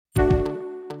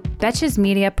Betches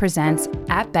Media presents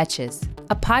At Betches,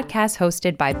 a podcast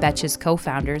hosted by Betches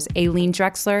co-founders Aileen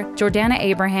Drexler, Jordana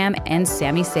Abraham, and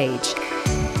Sammy Sage.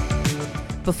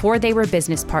 Before they were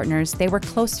business partners, they were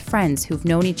close friends who've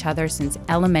known each other since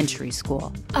elementary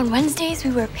school. On Wednesdays,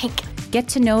 we wear pink. Get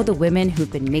to know the women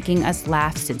who've been making us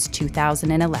laugh since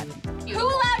 2011. Who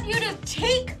allowed you to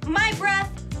take my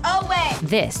breath away?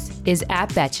 This is At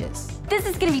Betches. This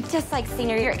is gonna be just like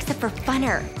senior year, except for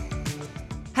funner.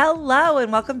 Hello,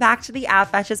 and welcome back to the At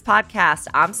Betches podcast.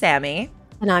 I'm Sammy.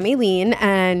 And I'm Aileen,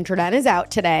 and Jordana's out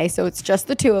today, so it's just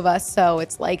the two of us. So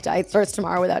it's like diet starts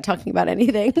tomorrow without talking about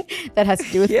anything that has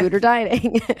to do with food or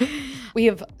dieting. We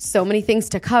have so many things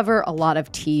to cover, a lot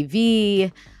of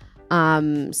TV,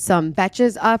 some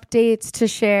Betches updates to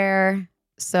share.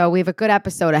 So we have a good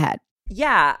episode ahead.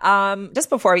 Yeah, just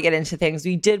before we get into things,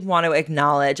 we did want to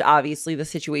acknowledge, obviously, the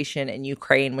situation in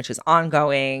Ukraine, which is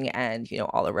ongoing, and, you know,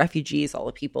 all the refugees, all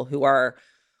the people who are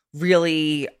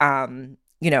really,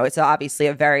 it's obviously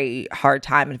a very hard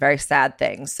time and very sad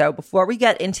thing. So before we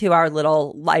get into our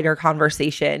little lighter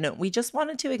conversation, we just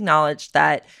wanted to acknowledge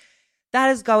that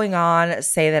is going on,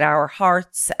 say that our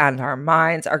hearts and our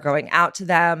minds are going out to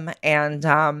them, and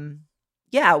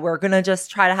we're going to just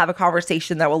try to have a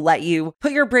conversation that will let you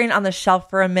put your brain on the shelf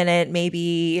for a minute,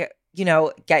 maybe,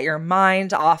 get your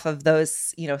mind off of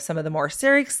those, some of the more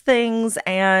serious things,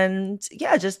 and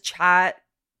just chat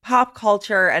pop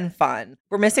culture and fun.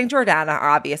 We're missing Jordana,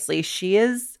 obviously.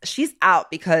 She's out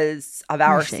because of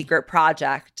our secret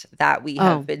project that we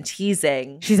have been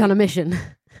teasing. She's on a mission.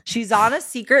 She's on a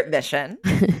secret mission.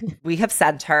 We have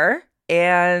sent her,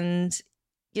 and,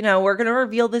 we're going to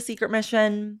reveal the secret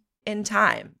mission in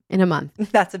time. In a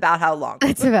month. That's about how long.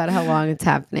 That's about how long it's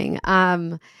happening.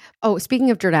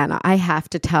 Speaking of Jordana, I have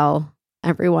to tell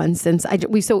everyone, since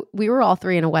we were all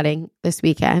three in a wedding this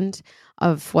weekend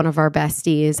of one of our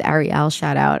besties, Ariel.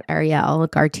 Shout out Ariel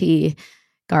Garty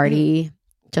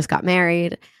just got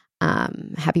married.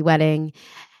 Happy wedding.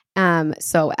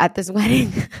 So at this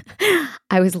wedding,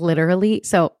 I was literally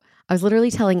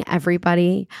telling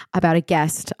everybody about a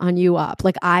guest on You Up.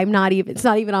 Like it's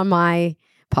not even on my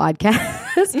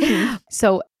podcast.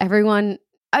 So everyone,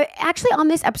 actually on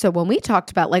this episode, when we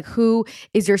talked about like who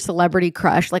is your celebrity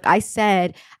crush, like I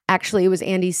said, actually it was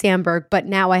Andy Samberg, but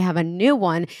now I have a new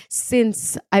one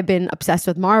since I've been obsessed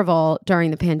with Marvel during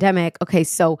the pandemic. Okay,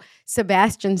 so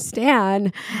Sebastian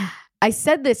Stan. I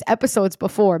said this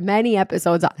many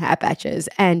episodes on At Betches,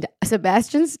 and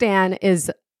Sebastian Stan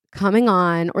is coming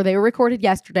on, or they were recorded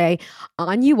yesterday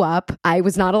on You Up. I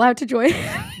was not allowed to join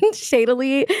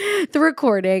shadily the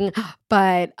recording,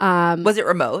 but was it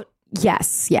remote?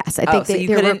 Yes. I think so you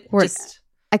couldn't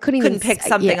I couldn't pick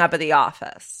something up at the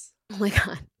office. Oh my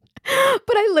God.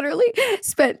 But I literally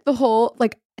spent the whole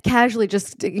casually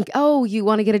just thinking, you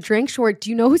want to get a drink? Sure.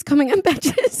 Do you know who's coming on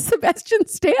Betches? Sebastian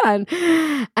Stan.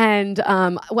 And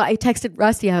I texted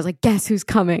Rusty. I was like, guess who's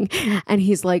coming? And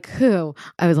he's like, who?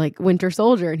 I was like, Winter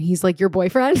Soldier. And he's like, your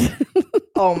boyfriend?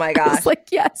 Oh my gosh. I was like,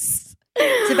 yes.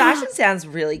 Sebastian Stan's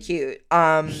really cute.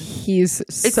 He's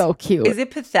so cute. Is it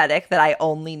pathetic that I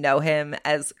only know him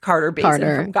as Carter Bazin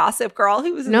from Gossip Girl?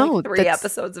 He was in 3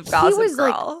 episodes of Gossip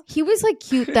Girl. He was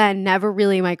cute then, never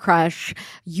really my crush.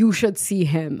 You should see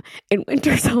him in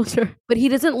Winter Soldier. But he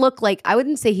doesn't look like, I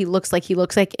wouldn't say he looks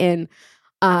like in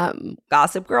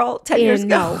Gossip Girl 10 years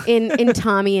ago. No, in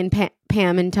Tommy and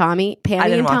Pam and Tommy. Pammy I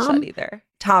didn't and watch Tom. that either.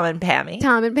 Tom and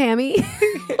Pammy.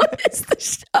 What is the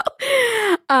show?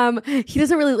 He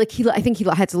doesn't really I think he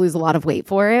had to lose a lot of weight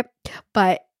for it.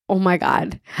 But oh my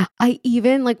God. I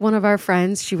even one of our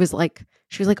friends, she was like,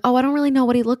 oh, I don't really know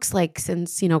what he looks like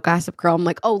since, Gossip Girl. I'm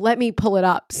like, oh, let me pull it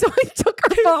up. So I took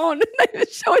her phone and I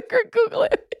was showing her Google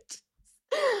image.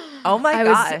 Oh my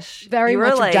gosh. Very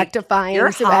much objectifying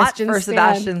you're Sebastian hot for Stan.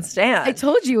 Sebastian Stan. I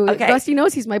told you. Okay. Rusty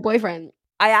knows he's my boyfriend.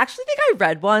 I actually think I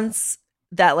read once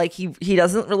that he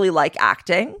doesn't really like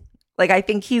acting. I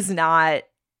think he's not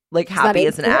happy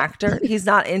as an actor. He's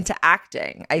not into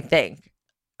acting, I think.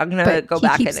 I'm going to go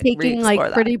back and taking re-explore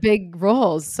that. Pretty big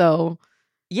roles, so.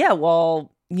 Yeah,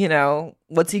 well,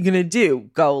 what's he going to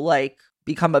do? Go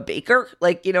become a baker?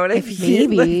 You know what I mean?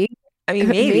 Maybe.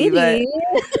 Maybe. But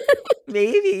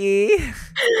maybe.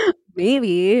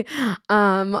 Maybe.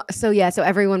 So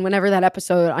everyone, whenever that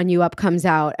episode on You Up comes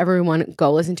out, everyone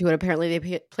go listen to it. Apparently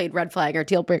they played Red Flag or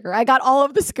Deal Breaker. I got all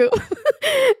of the scoop.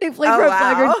 They played Red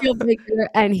Flag or Deal Breaker,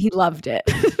 and he loved it.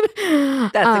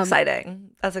 That's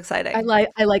exciting. That's exciting. I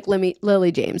like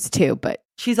Lily James too, but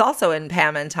she's also in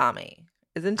Pam and Tommy,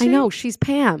 isn't she? I know, she's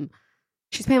Pam.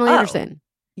 She's Pamela Anderson.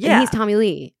 Yeah. And he's Tommy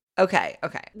Lee. Okay.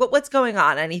 What's going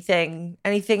on? Anything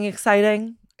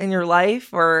exciting? in your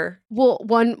life, or? Well,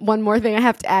 one more thing I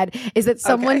have to add is that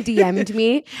someone DM'd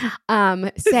me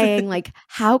saying like,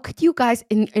 how could you guys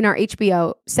in our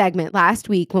HBO segment last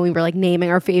week when we were like naming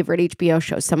our favorite HBO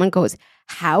shows, someone goes,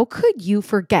 how could you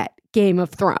forget Game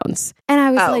of Thrones? And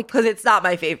I was like, because it's not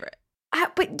my favorite.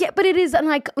 But it is, and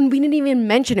like we didn't even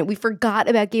mention it. We forgot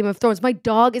about Game of Thrones. My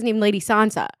dog is named Lady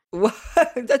Sansa.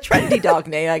 The trendy dog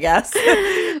name, I guess.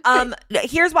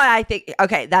 Here's why I think.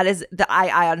 Okay, that is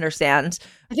I understand.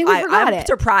 I think we forgot I'm it.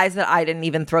 surprised that I didn't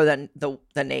even throw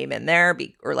the name in there,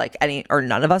 or like any, or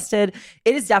none of us did.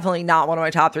 It is definitely not one of my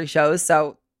top 3 shows,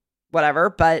 so whatever.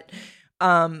 But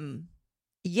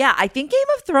yeah, I think Game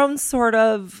of Thrones sort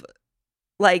of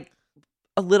like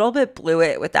a little bit blew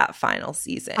it with that final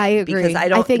season. I agree.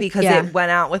 Because it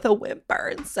went out with a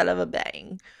whimper instead of a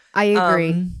bang. I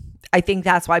agree. I think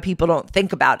that's why people don't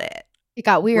think about it. It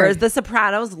got weird. Whereas The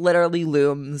Sopranos literally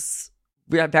looms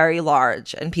very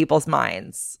large in people's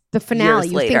minds. The finale.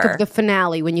 Years you later. think of the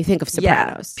finale when you think of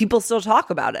Sopranos. Yeah, people still talk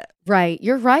about it. Right.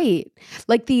 You're right.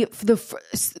 Like the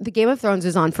Game of Thrones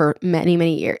is on for many,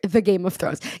 many years. Game of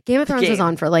Thrones was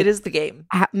on for like it is the game.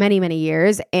 Many, many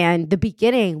years. And the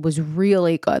beginning was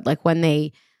really good. Like when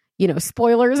they,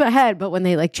 spoilers ahead, but when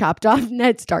they like chopped off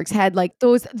Ned Stark's head, like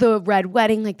the Red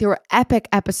Wedding, like they were epic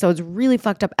episodes, really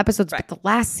fucked up episodes. Right. But the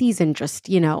last season just,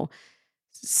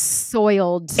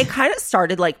 soiled. It kind of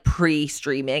started like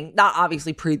pre-streaming, not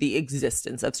obviously pre the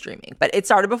existence of streaming, but it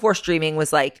started before streaming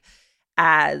was like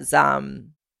as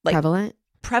like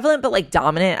prevalent, but like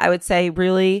dominant, I would say,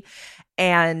 really.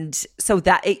 And so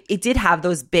that it did have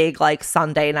those big like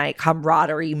Sunday night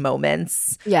camaraderie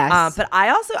moments. Yes. But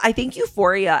I think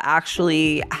Euphoria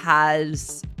actually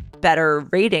has better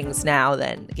ratings now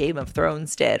than Game of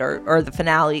Thrones did, or the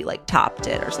finale like topped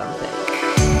it or something.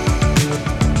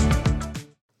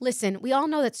 Listen, we all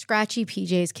know that scratchy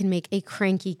PJs can make a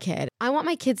cranky kid. I want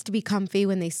my kids to be comfy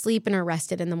when they sleep and are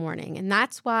rested in the morning, and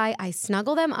that's why I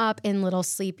snuggle them up in Little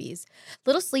Sleepies.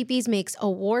 Little Sleepies makes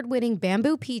award-winning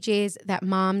bamboo PJs that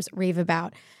moms rave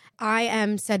about. I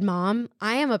am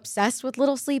obsessed with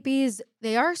Little Sleepies.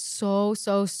 They are so,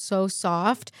 so, so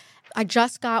soft. I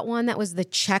just got one that was the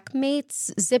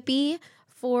Checkmates Zippy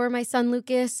for my son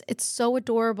Lucas. It's so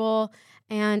adorable.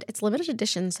 And it's limited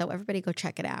edition, so everybody go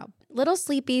check it out. Little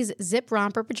Sleepies Zip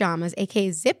Romper Pajamas, aka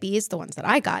Zippies, the ones that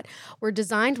I got, were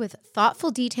designed with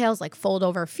thoughtful details like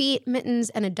fold-over feet, mittens,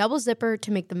 and a double zipper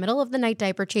to make the middle-of-the-night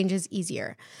diaper changes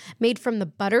easier. Made from the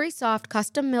buttery soft,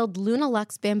 custom-milled Luna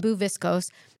Luxe bamboo viscose,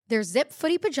 their zip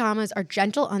footy pajamas are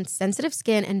gentle on sensitive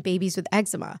skin and babies with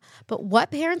eczema. But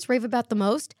what parents rave about the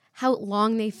most? How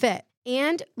long they fit.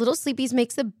 And Little Sleepies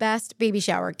makes the best baby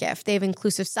shower gift. They have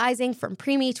inclusive sizing from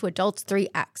preemie to adults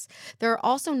 3X. There are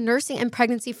also nursing and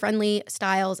pregnancy-friendly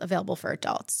styles available for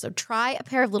adults. So try a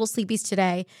pair of Little Sleepies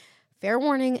today. Fair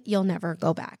warning, you'll never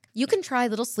go back. You can try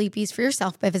Little Sleepies for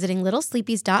yourself by visiting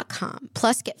littlesleepies.com.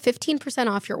 Plus, get 15%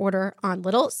 off your order on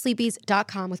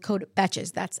littlesleepies.com with code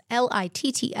BETCHES. That's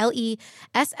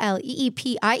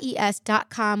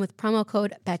LITTLESLEEPIES.com with promo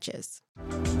code BETCHES.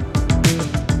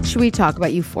 Should we talk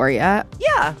about Euphoria?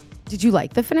 Yeah. Did you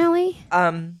like the finale?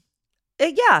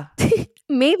 Yeah.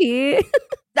 Maybe.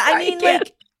 I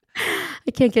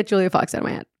can't get Julia Fox out of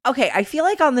my head. Okay, I feel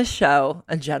like on this show,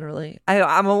 and generally,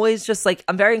 I'm always just like,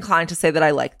 I'm very inclined to say that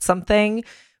I liked something,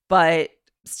 but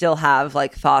still have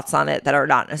like thoughts on it that are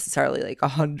not necessarily like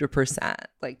 100%.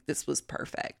 Like, this was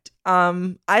perfect.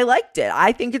 I liked it.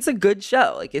 I think it's a good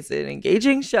show. Like, it's an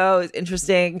engaging show. It's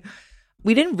interesting.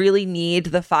 We didn't really need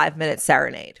the 5-minute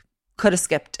serenade. Could have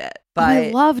skipped it. But I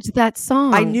loved that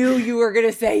song. I knew you were going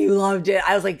to say you loved it.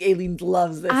 I was like, Aileen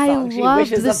loves this song. She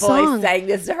wishes a boy sang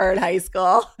this to her in high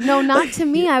school. No, not to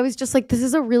me. I was just like, this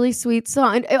is a really sweet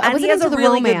song. And he has a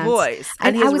really good voice.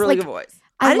 And he has a really good voice.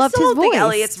 I loved his voice. I still don't think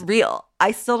Elliot's real.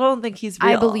 I still don't think he's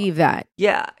real. I believe that.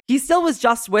 Yeah. He still was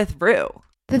just with Rue.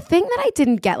 The thing that I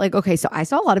didn't get, like, okay, so I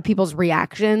saw a lot of people's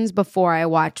reactions before I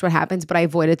watched what happens, but I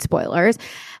avoided spoilers.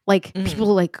 Like,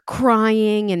 people like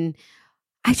crying, and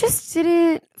I just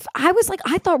didn't. I was like,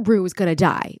 I thought Rue was going to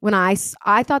die when I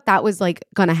thought that was like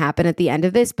going to happen at the end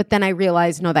of this. But then I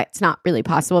realized, no, that's not really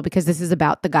possible because this is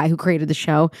about the guy who created the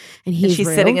show. And she's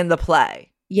real. Sitting in the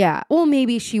play. Yeah. Well,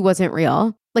 maybe she wasn't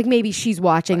real. Like, maybe she's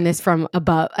watching this from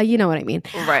above. You know what I mean?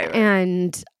 Right.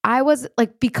 And I was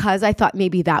like, because I thought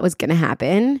maybe that was going to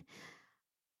happen,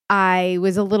 I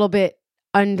was a little bit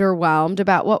underwhelmed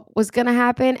about what was going to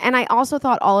happen. And I also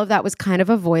thought all of that was kind of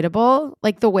avoidable,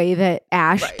 like the way that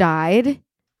Ash died.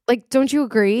 Like, don't you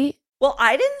agree? Well,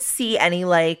 I didn't see any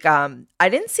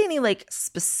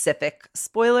specific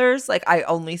spoilers. Like, I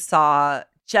only saw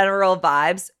general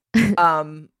vibes.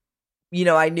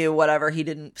 I knew whatever he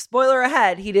didn't, spoiler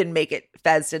ahead, he didn't make it,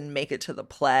 Fez didn't make it to the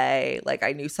play. Like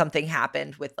I knew something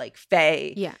happened with like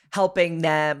Faye helping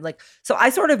them. Like, so I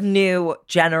sort of knew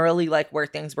generally like where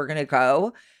things were going to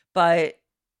go, but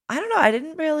I don't know. I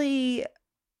didn't really,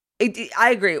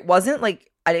 I agree. It wasn't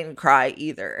like, I didn't cry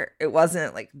either. It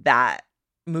wasn't like that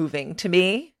moving to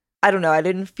me. I don't know. I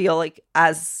didn't feel like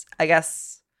as, I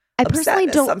guess, I personally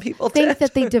don't some people think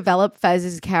that they developed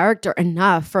Fez's character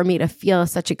enough for me to feel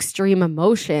such extreme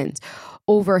emotions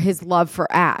over his love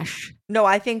for Ash. No,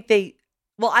 I think they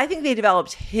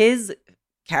developed his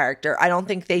character. I don't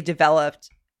think they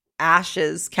developed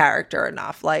Ash's character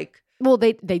enough. Like, well,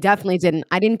 they definitely didn't.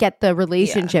 I didn't get the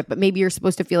relationship, but maybe you're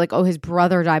supposed to feel like, oh, his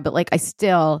brother died, but like I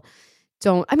still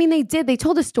don't. I mean, they did. They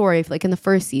told a story like in the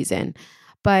first season.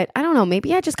 But I don't know,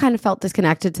 maybe I just kind of felt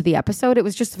disconnected to the episode. It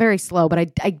was just very slow, but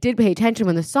I did pay attention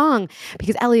when the song,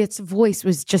 because Elliot's voice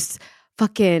was just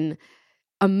fucking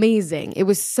amazing. It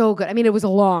was so good. I mean, it was a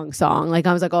long song. Like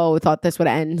I was like, oh, I thought this would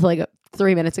end like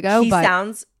 3 minutes ago. His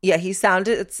song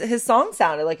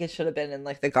sounded like it should have been in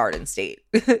like the Garden State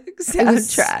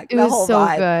soundtrack. It was so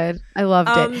good. I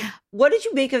loved it. What did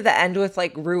you make of the end with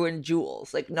like Rue and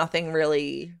Jules? Like nothing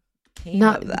really came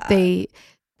of that. They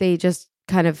just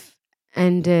kind of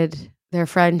ended their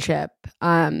friendship,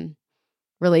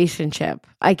 relationship,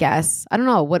 I guess. I don't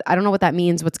know what that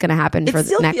means, what's going to happen for the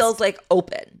next. It still feels like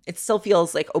open. It still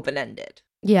feels like open-ended.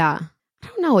 Yeah. I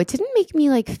don't know. It didn't make me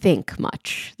like think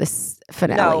much, this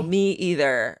finale. No, me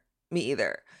either.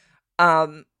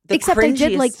 Except I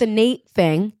did like the Nate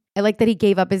thing. I like that he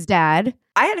gave up his dad.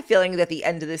 I had a feeling that the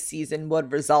end of this season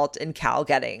would result in Cal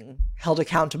getting held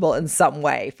accountable in some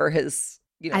way for his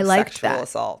sexual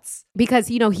assaults,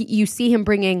 because you see him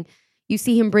bringing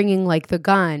like the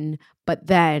gun, but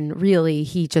then really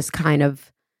he just kind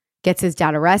of gets his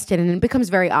dad arrested, and it becomes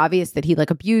very obvious that he like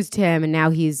abused him, and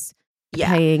now he's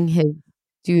paying his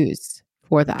dues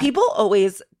for that. People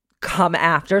always come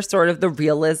after sort of the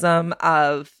realism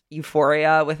of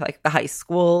Euphoria with like the high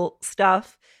school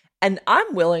stuff. And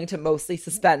I'm willing to mostly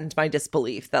suspend my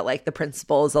disbelief that like the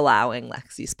principal is allowing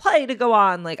Lexi's play to go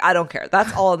on. Like, I don't care.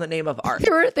 That's all in the name of art.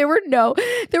 There were no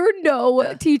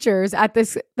teachers at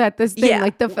this thing. Yeah.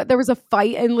 Like there was a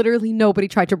fight and literally nobody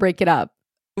tried to break it up.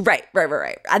 Right.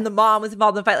 And the mom was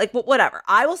involved in the fight. Like, whatever.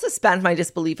 I will suspend my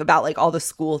disbelief about like all the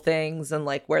school things and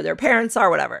like where their parents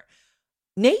are, whatever.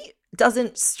 Nate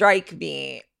doesn't strike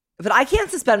me, but I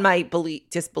can't suspend my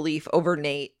disbelief over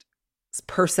Nate's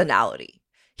personality.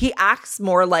 He acts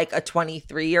more like a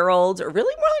 23-year-old, or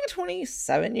really more like a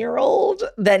 27-year-old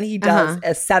than he does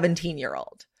a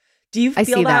 17-year-old. Do you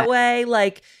feel that way?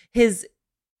 Like his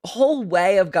whole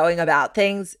way of going about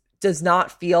things does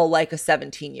not feel like a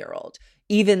 17-year-old,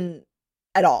 even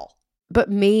at all.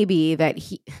 But maybe that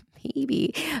he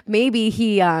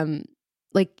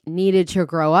like needed to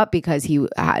grow up because he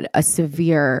had a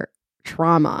severe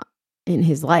trauma in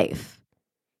his life.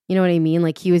 You know what I mean?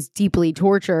 Like he was deeply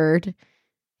tortured.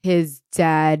 His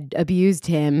dad abused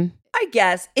him. I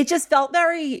guess it just felt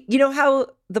very, how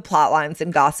the plot lines in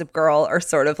Gossip Girl are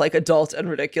sort of like adult and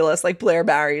ridiculous, like Blair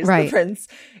marries the prince.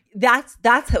 That's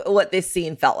what this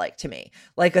scene felt like to me.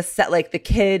 Like like the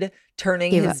kid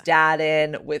turning his dad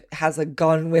in has a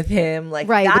gun with him. Like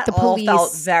that with the all police.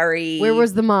 Felt very. Where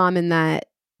was the mom in that?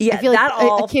 Yeah, I feel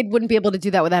like a kid wouldn't be able to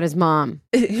do that without his mom.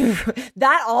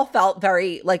 That all felt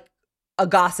very like a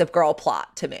Gossip Girl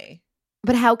plot to me.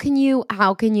 But how can you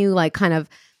like kind of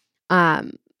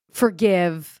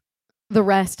forgive the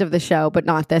rest of the show, but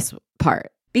not this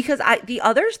part? Because the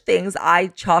other things I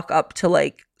chalk up to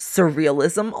like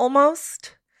surrealism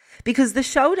almost, because the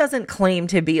show doesn't claim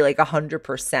to be like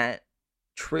 100%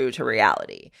 true to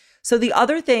reality. So the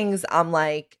other things I'm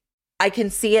like, I can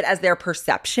see it as their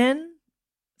perception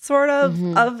sort of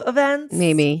events.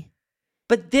 Maybe.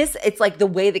 But this, it's like the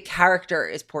way the character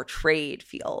is portrayed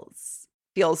feels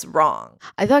wrong.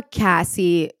 I thought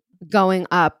Cassie going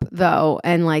up though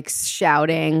and like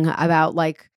shouting about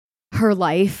like her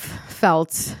life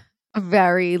felt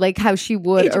very like how she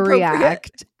would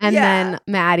react. And then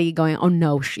Maddie going, oh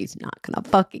no, she's not gonna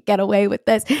fucking get away with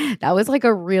this. That was like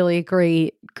a really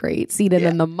great scene. And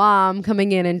then the mom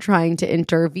coming in and trying to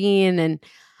intervene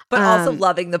but also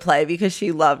loving the play because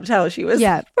she loved how she was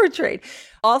portrayed.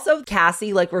 Also,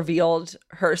 Cassie like revealed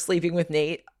her sleeping with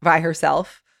Nate by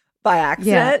herself by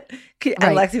accident. Yeah.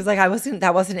 And Lexi was like,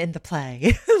 that wasn't in the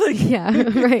play.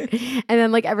 Right. And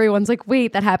then like everyone's like,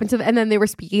 wait, that happened to them. And then they were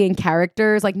speaking in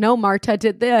characters like, no, Marta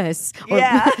did this.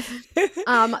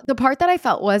 The part that I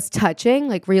felt was touching,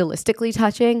 like realistically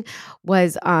touching,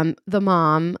 was the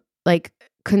mom like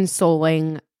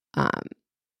consoling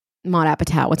Maude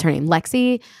Apatow, what's her name?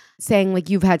 Lexi, saying like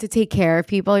you've had to take care of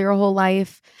people your whole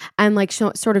life, and like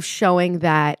sort of showing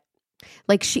that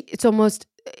like it's almost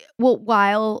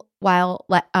while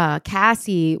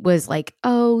Cassie was like,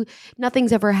 oh,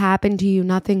 nothing's ever happened to you,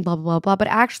 nothing, blah, blah, blah, blah. But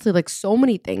actually, like, so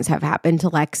many things have happened to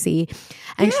Lexi.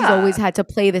 And she's always had to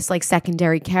play this, like,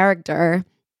 secondary character.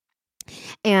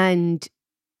 And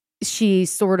she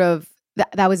sort of,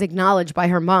 that was acknowledged by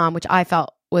her mom, which I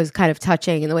felt was kind of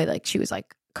touching in the way, like, she was,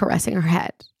 like, caressing her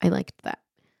head. I liked that.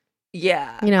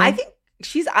 Yeah. You know? I think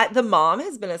the mom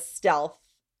has been a stealth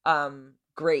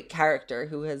great character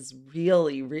who has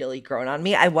really, really grown on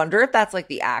me. I wonder if that's like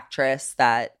the actress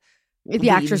that the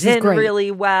actress is in great. really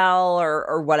well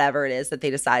or whatever it is that they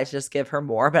decided to just give her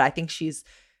more. But I think she's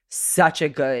such a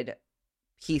good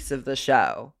piece of the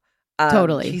show.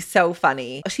 Totally. She's so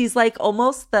funny. She's like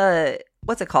almost the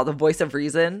voice of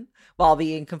reason while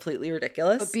being completely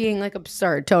ridiculous. But being like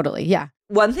absurd. Totally. Yeah.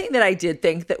 One thing that I did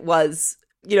think that was,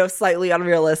 slightly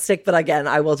unrealistic, but again,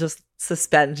 I will just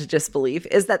suspend disbelief,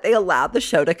 is that they allowed the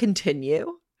show to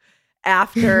continue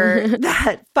after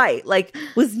that fight. Like,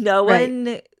 was no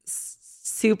one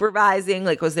supervising?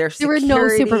 Like, was there security? There were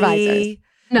no supervisors.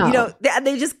 No.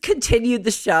 They just continued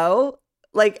the show.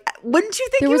 Like, wouldn't you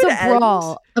think there was a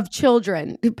brawl of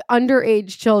children,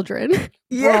 underage children,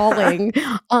 brawling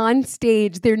on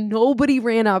stage? Nobody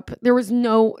ran up. There was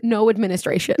no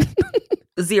administration.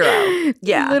 Zero.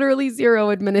 Yeah. Literally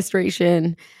zero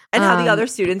administration. And how the other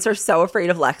students are so afraid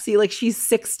of Lexi. Like, she's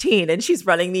 16 and she's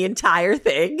running the entire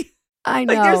thing. I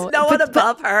know. Like, there's no one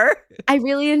above her. I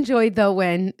really enjoyed, though,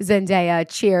 when Zendaya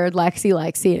cheered Lexi.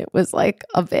 And it was like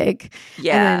a big.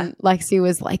 Yeah. And then Lexi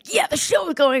was like, yeah, the show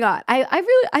is going on. I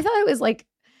thought it was like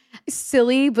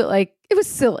silly, but like it was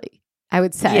silly, I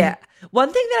would say. Yeah.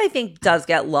 One thing that I think does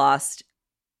get lost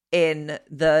in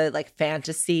the like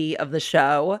fantasy of the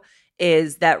show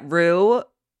is that Rue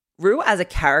as a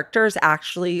character is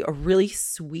actually a really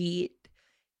sweet,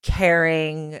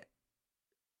 caring,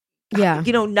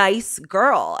 nice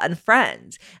girl and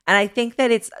friend. And I think that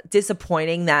it's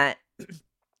disappointing that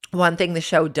one thing the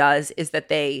show does is that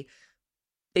they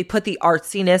put the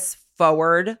artsiness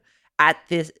forward at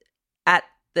the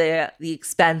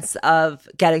expense of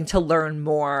getting to learn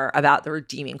more about the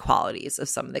redeeming qualities of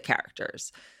some of the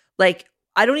characters. Like,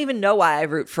 I don't even know why I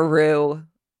root for Rue.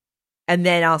 And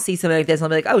then I'll see something like this and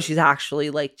I'll be like, oh, she's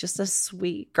actually like just a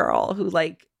sweet girl who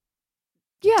like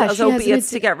does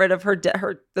opiates to get rid of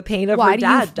the pain of her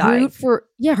dad dying.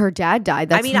 Her dad died.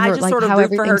 That's I just sort of root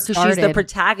for her because she's the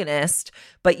protagonist,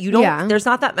 but you don't, there's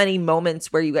not that many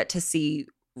moments where you get to see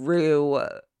Rue.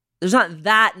 There's not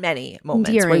that many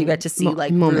moments where you get to see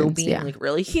like Rue being like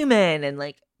really human and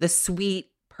like the sweet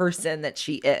person that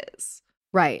she is.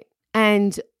 Right.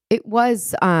 And it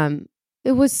was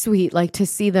sweet, like to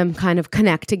see them kind of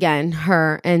connect again,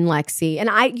 her and Lexi. And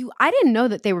I didn't know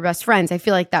that they were best friends. I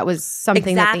feel like that was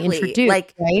something that they introduced,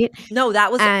 like, right? No,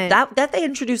 that was that they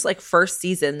introduced like first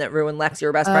season that Rue and Lexi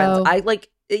were best friends. I like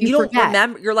you don't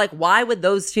remember. You're like, why would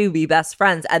those two be best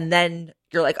friends? And then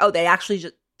you're like, oh,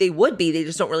 they would be. They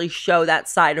just don't really show that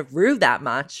side of Rue that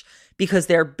much because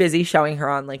they're busy showing her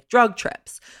on like drug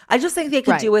trips. I just think they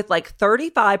could do with like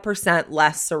 35%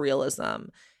 less surrealism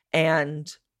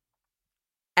and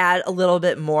add a little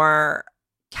bit more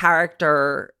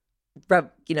character,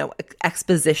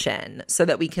 exposition so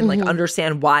that we can like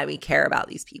understand why we care about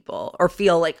these people or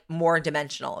feel like more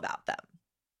dimensional about them.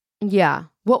 Yeah.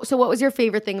 So what was your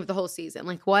favorite thing of the whole season?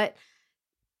 Like, what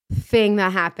thing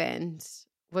that happened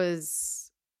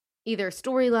was either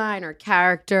storyline or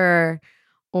character,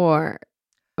 or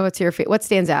what's your favorite? What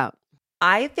stands out?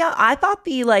 I thought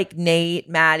the like Nate,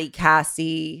 Maddie,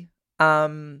 Cassie,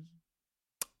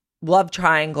 love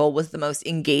triangle was the most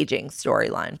engaging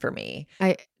storyline for me.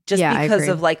 Because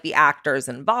of like the actors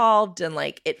involved and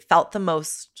like it felt the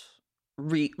most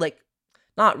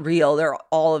not real.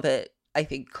 All of it I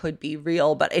think could be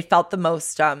real, but it felt the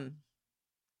most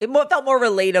it felt more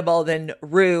relatable than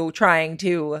Rue trying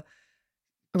to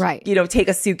take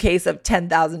a suitcase of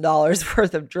 $10,000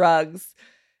 worth of drugs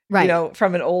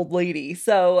from an old lady.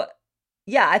 So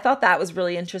yeah, I thought that was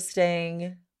really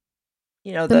interesting.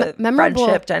 The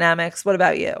friendship dynamics. What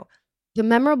about you? The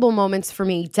memorable moments for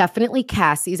me, definitely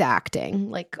Cassie's acting,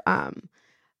 like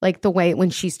the way when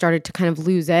she started to kind of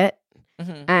lose it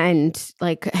and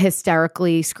like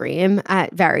hysterically scream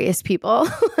at various people.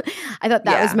 I thought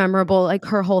that was memorable. Like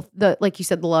her whole, like you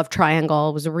said, the love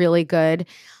triangle was really good.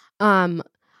 I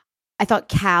thought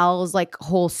Cal's like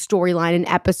whole storyline and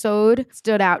episode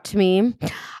stood out to me,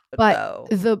 but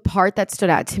the part that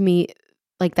stood out to me,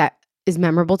 like that is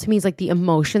memorable to me, is like the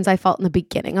emotions I felt in the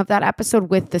beginning of that episode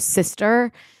with the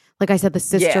sister. Like I said, the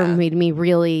sister made me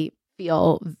really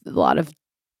feel a lot of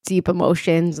deep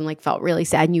emotions and like felt really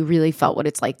sad, and you really felt what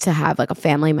it's like to have like a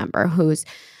family member who's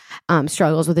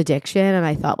struggles with addiction. And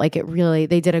I thought like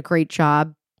they did a great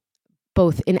job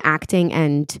both in acting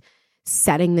and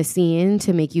setting the scene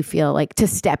to make you feel like to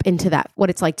step into that,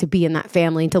 what it's like to be in that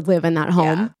family and to live in that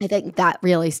home. Yeah. I think that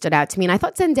really stood out to me. And I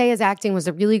thought Zendaya's acting was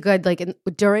a really good, like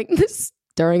during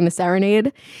the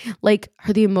serenade, like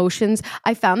the emotions.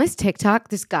 I found this TikTok,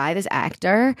 this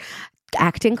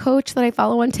acting coach that I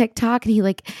follow on TikTok,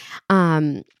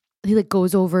 and he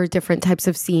goes over different types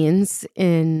of scenes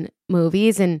in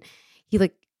movies, and he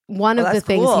like one of the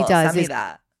things he does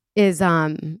is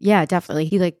definitely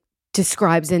he like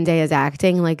describes Zendaya's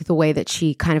acting, like the way that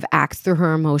she kind of acts through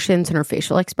her emotions and her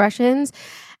facial expressions,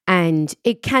 and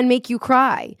it can make you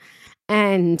cry,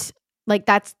 and like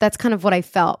that's kind of what I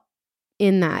felt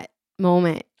in that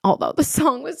moment, although the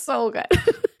song was so good.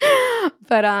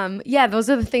 But those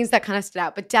are the things that kind of stood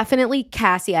out. But definitely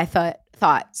Cassie, I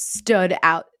thought stood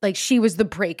out. Like she was the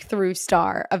breakthrough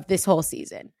star of this whole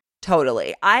season.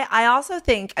 Totally. I also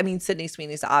think, I mean, Sydney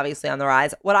Sweeney's obviously on the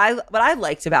rise. What I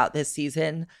liked about this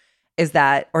season is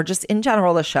that, or just in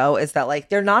general the show, is that like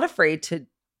they're not afraid to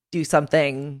do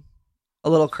something a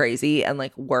little crazy and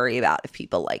like worry about if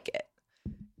people like it.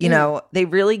 You know, they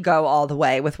really go all the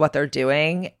way with what they're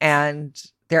doing, and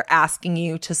they're asking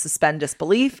you to suspend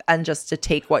disbelief and just to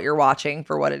take what you're watching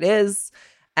for what it is.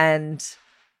 And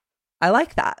I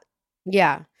like that.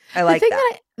 Yeah. I like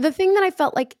that. The thing that I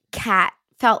felt like Kat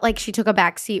felt like she took a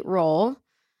backseat role.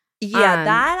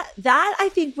 Yeah, that I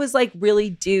think was like really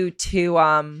due to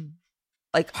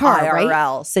like her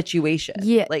IRL situation.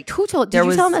 Yeah. Like who told did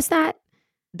you tell us that?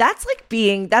 That's like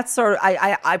that's sort of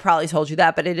I probably told you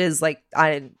that, but it is like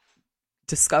I didn't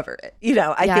discover it. You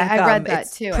know, I think I read that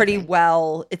it's too. Pretty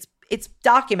well. It's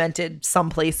documented some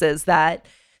places that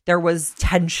there was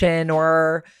tension,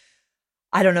 or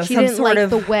I don't know, she some didn't sort like of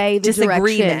the way the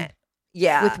disagreement.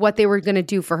 Yeah, with what they were going to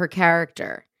do for her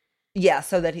character. Yeah,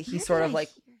 so that he sort of like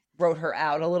wrote her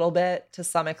out a little bit to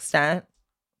some extent.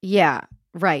 Yeah,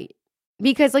 right.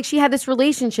 Because like she had this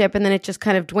relationship and then it just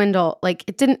kind of dwindled. Like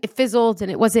it fizzled, and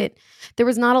there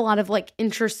was not a lot of like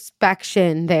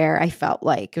introspection there. I felt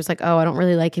like it was like, oh, I don't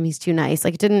really like him. He's too nice.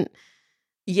 Like it didn't.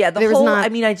 Yeah. I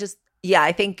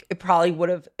think it probably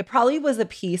was a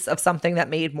piece of something that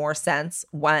made more sense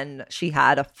when she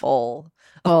had a fully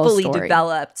story.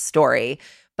 Developed story.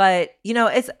 But you know,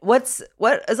 what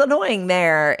is annoying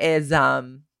there is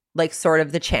like sort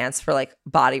of the chance for like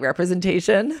body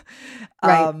representation.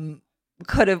 Right.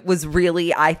 Was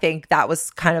really, I think that was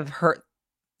kind of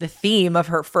the theme of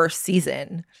her first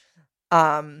season.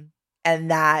 And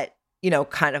that, you know,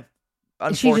 kind of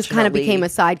unfortunately. She just kind of became a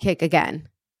sidekick again.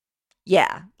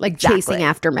 Yeah. Like chasing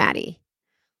after Maddie.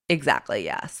 Exactly.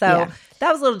 Yeah. So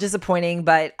that was a little disappointing,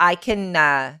 but I can,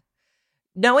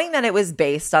 knowing that it was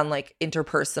based on like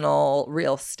interpersonal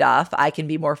real stuff, I can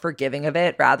be more forgiving of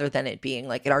it rather than it being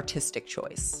like an artistic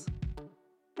choice.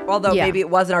 Although maybe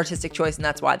it was an artistic choice and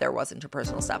that's why there was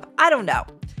interpersonal stuff. I don't know.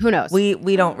 Who knows? We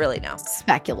don't really know.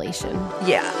 Speculation.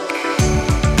 Yeah.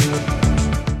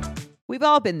 We've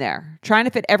all been there, trying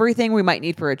to fit everything we might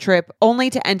need for a trip,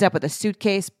 only to end up with a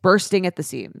suitcase bursting at the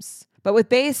seams. But with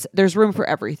Base, there's room for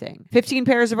everything. 15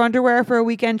 pairs of underwear for a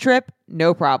weekend trip?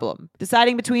 No problem.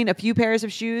 Deciding between a few pairs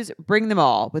of shoes? Bring them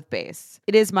all with Base.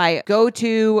 It is my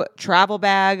go-to travel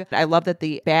bag. I love that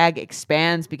the bag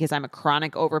expands because I'm a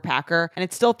chronic overpacker, and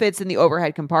it still fits in the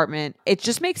overhead compartment. It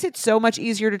just makes it so much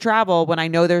easier to travel when I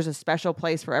know there's a special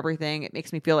place for everything. It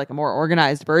makes me feel like a more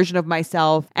organized version of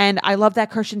myself. And I love that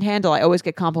cushioned handle. I always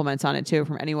get compliments on it too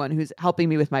from anyone who's helping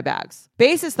me with my bags.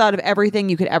 Base has thought of everything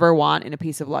you could ever want in a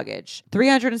piece of luggage.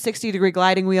 360-degree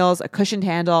gliding wheels, a cushioned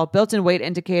handle, built-in weight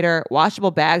indicator,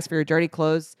 washable bags for your dirty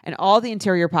clothes, and all the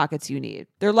interior pockets you need.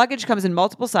 Their luggage comes in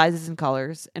multiple sizes and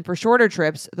colors, and for shorter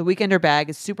trips, the Weekender bag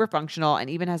is super functional and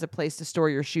even has a place to store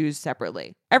your shoes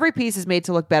separately. Every piece is made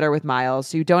to look better with miles,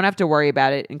 so you don't have to worry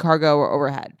about it in cargo or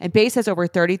overhead. And Base has over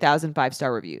 30,000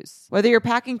 five-star reviews. Whether you're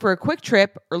packing for a quick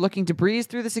trip or looking to breeze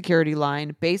through the security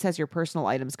line, Base has your personal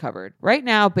items covered. Right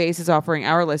now, Base is offering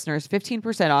our listeners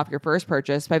 15% off your first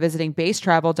purchase by visiting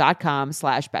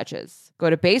basetravel.com/betches. Go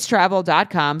to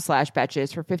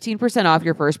basetravel.com/betches for 15% off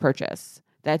your first purchase.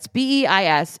 That's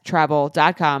BEIS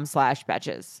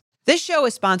travel.com/betches. This show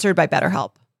is sponsored by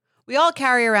BetterHelp. We all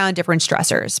carry around different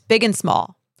stressors, big and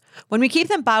small. When we keep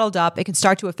them bottled up, it can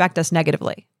start to affect us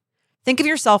negatively. Think of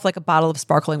yourself like a bottle of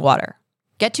sparkling water.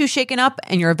 Get too shaken up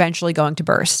and you're eventually going to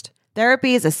burst.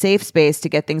 Therapy is a safe space to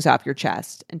get things off your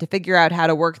chest and to figure out how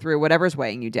to work through whatever's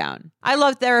weighing you down. I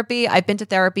love therapy. I've been to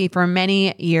therapy for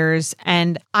many years,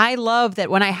 and I love that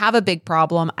when I have a big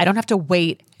problem, I don't have to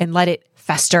wait and let it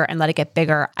fester and let it get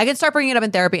bigger. I can start bringing it up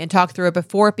in therapy and talk through it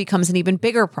before it becomes an even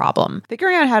bigger problem.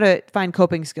 Figuring out how to find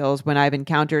coping skills when I've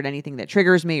encountered anything that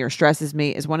triggers me or stresses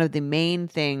me is one of the main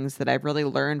things that I've really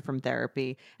learned from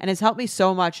therapy, and has helped me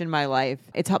so much in my life.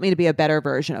 It's helped me to be a better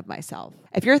version of myself.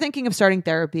 If you're thinking of starting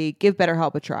therapy, give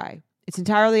BetterHelp a try. It's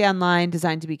entirely online,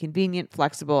 designed to be convenient,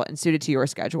 flexible, and suited to your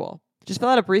schedule. Just fill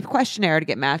out a brief questionnaire to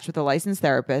get matched with a licensed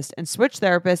therapist and switch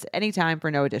therapists anytime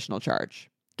for no additional charge.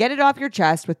 Get it off your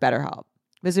chest with BetterHelp.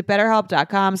 Visit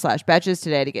BetterHelp.com/Betches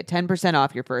today to get 10%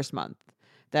 off your first month.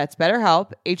 That's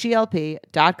BetterHelp,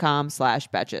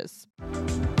 HELP.com/Betches.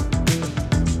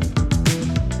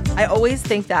 I always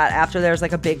think that after there's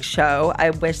like a big show, I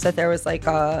wish that there was like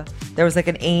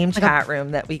an AIM chat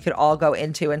room that we could all go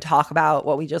into and talk about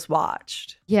what we just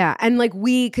watched. Yeah. And like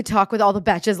we could talk with all the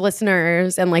Betches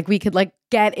listeners and like we could like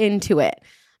get into it.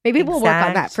 Maybe we'll work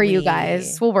on that for you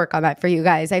guys. We'll work on that for you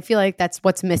guys. I feel like that's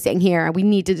what's missing here. We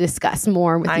need to discuss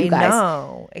more with you guys. I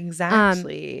know.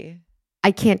 Exactly.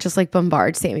 I can't just like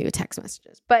bombard Sammy with text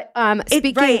messages. But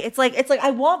speaking it's like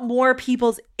I want more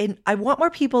people's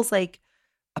like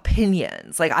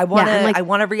opinions. Like I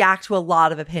want to react to a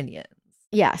lot of opinions.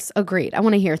 Yes, agreed. I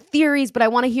want to hear theories, but I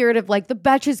want to hear it of like the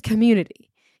Betches community.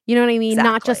 You know what I mean?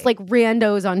 Exactly. Not just like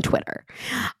randos on Twitter.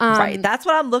 Right. That's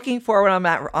what I'm looking for when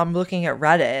I'm looking at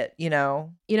Reddit, you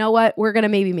know. You know what? We're going to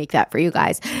maybe make that for you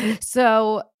guys.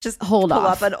 So just pull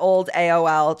up an old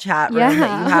AOL chat room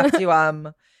that you have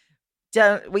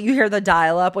to you hear the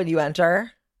dial up when you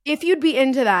enter. If you'd be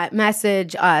into that,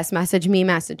 message us, message me,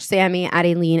 message Sammy at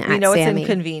Aileen at Sammy. We know it's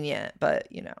inconvenient,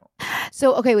 but you know.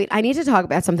 So, okay, wait. I need to talk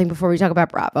about something before we talk about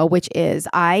Bravo, which is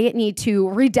I need to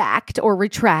redact or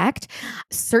retract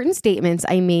certain statements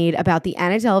I made about the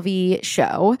Anna Delvey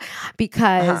show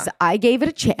because I gave it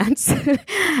a chance.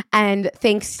 And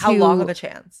thanks to— How long of a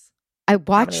chance? I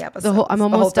watched the whole— I'm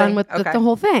almost done with the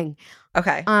whole thing.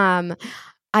 Okay.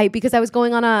 Because I was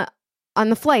going on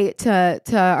the flight to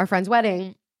our friend's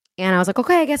wedding. And I was like,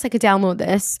 okay, I guess I could download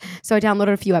this. So I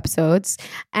downloaded a few episodes,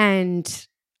 and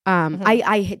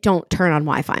I don't turn on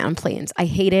Wi-Fi on planes. I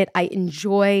hate it. I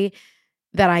enjoy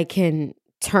that I can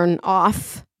turn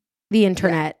off the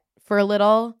internet for a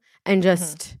little and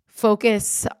just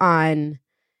focus on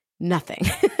nothing.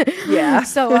 Yeah.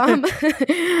 So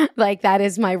like that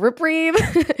is my reprieve.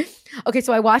 Okay,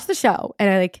 so I watched the show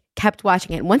and I like kept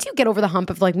watching it. And once you get over the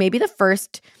hump of like maybe the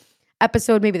first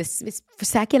episode, maybe the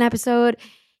second episode,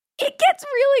 it gets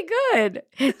really good.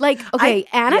 Like, okay,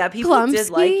 Anna people Chlumsky, did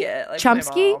like it. Like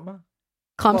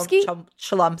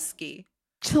Chlumsky.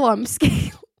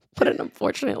 What an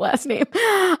unfortunate last name.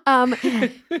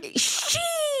 She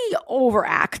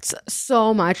overacts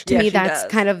so much. To me, that's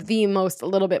kind of the most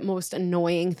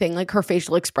annoying thing. Like her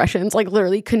facial expressions, like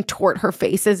literally contort her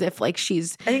face as if like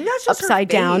she's I think that's just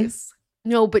upside her down. face.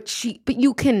 No, but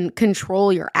you can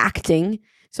control your acting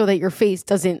so that your face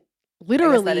doesn't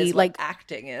literally like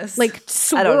acting is like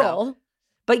swirl. I don't know.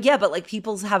 But like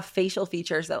people have facial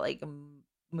features that like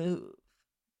move.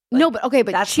 Like, no, but okay,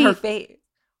 but that's her face.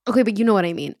 Okay, but you know what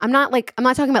I mean. I'm not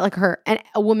talking about like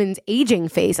a woman's aging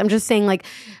face. I'm just saying like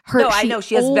her. No, I know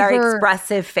she has very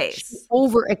expressive face. She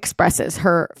over expresses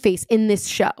her face in this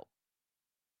show.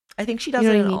 I think she does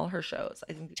it in all her shows.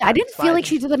 I didn't feel like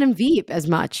she did that in Veep as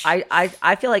much.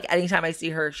 I feel like anytime I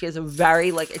see her, she has a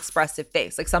very like expressive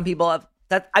face. Like some people have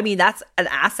that. I mean, that's an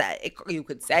asset. You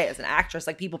could say as an actress,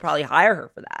 like people probably hire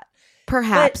her for that.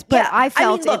 Perhaps, but I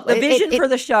felt the vision for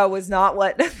the show was not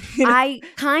what I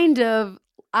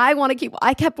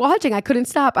kept watching. I couldn't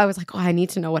stop. I was like, oh, I need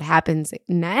to know what happens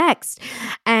next.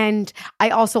 And I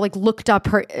also like looked up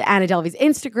Anna Delvey's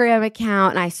Instagram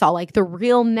account, and I saw like the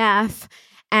real Neff.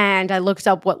 And I looked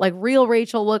up what like real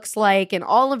Rachel looks like and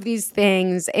all of these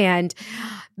things. And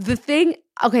the thing,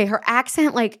 okay, her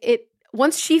accent, like it,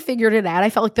 once she figured it out, I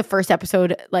felt like the first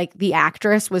episode, like the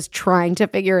actress was trying to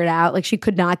figure it out. Like she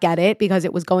could not get it because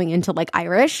it was going into like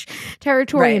Irish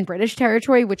territory and British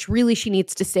territory, which really she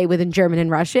needs to stay within German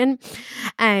and Russian.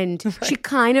 And she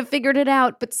kind of figured it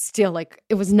out, but still like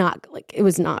it was not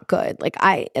good. Like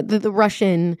the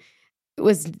Russian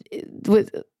was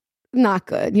not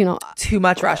good, you know. Too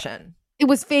much Russian. It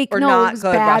was fake. It was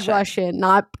bad Russian,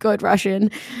 not good Russian.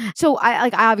 So I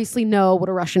obviously know what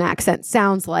a Russian accent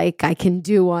sounds like. I can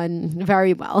do one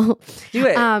very well. Do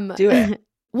it. Do it.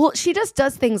 Well, she just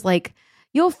does things like,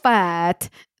 you're fat.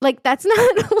 Like, that's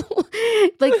not,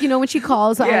 like, you know, when she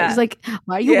calls, she's like,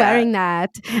 why are you wearing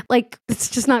that? Like, it's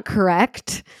just not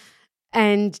correct.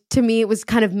 And to me, it was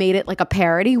kind of made it like a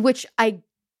parody, which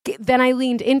then I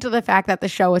leaned into the fact that the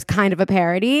show was kind of a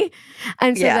parody.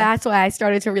 And so that's why I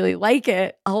started to really like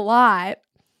it a lot.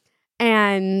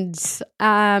 And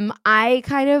I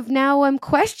kind of now am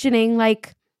questioning,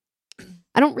 like,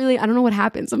 I don't know what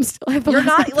happens. I'm still at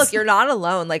the you're not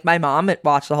alone. Like, my mom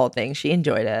watched the whole thing. She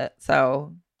enjoyed it.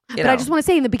 So, but I just want to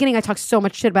say, in the beginning, I talked so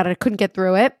much shit about it. I couldn't get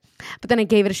through it. But then I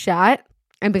gave it a shot.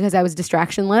 And because I was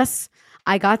distractionless,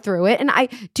 I got through it. And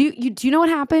do you know what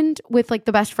happened with like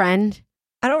the best friend?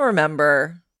 I don't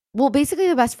remember. Well, basically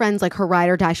the best friend's like her ride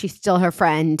or die. She's still her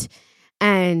friend.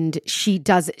 And she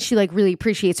like really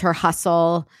appreciates her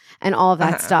hustle and all of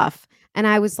that stuff. And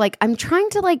I was like, I'm trying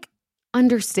to like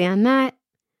understand that.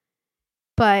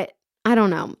 But I don't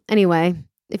know. Anyway,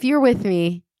 if you're with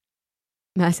me,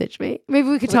 message me. Maybe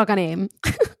we could talk on AIM.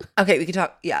 Okay, we could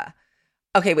talk. Yeah.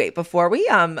 Okay, wait. Before we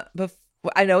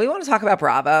I know we want to talk about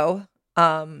Bravo.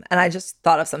 And I just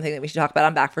thought of something that we should talk about.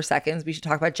 I'm back for seconds. We should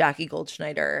talk about Jackie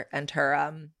Goldschneider and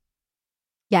her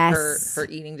her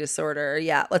eating disorder.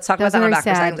 Yeah, let's talk about that on Back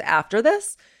for Seconds after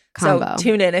this. Combo. So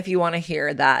tune in if you want to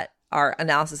hear that, our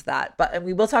analysis of that. And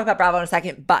we will talk about Bravo in a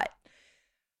second. But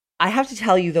I have to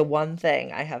tell you the one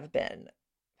thing I have been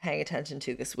paying attention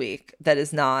to this week that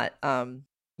is not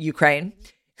Ukraine.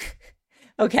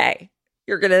 Okay,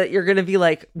 you're gonna be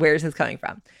like, where's this coming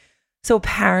from? So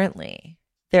apparently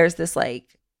there's this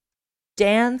like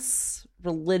dance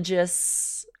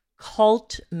religious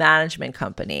cult management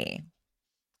company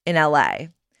in LA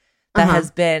that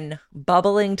has been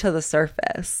bubbling to the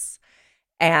surface,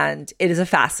 and it is a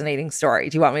fascinating story.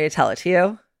 Do you want me to tell it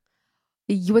to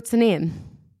you? What's the name?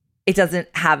 It doesn't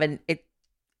have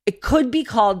it could be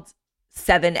called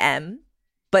 7M,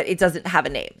 but it doesn't have a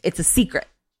name. It's a secret.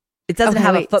 It doesn't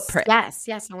have a footprint. Yes,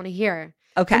 I want to hear.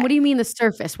 Okay. And what do you mean the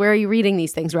surface? Where are you reading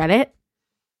these things? Reddit?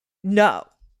 No.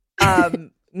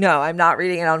 No, I'm not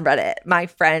reading it on Reddit. My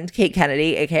friend Kate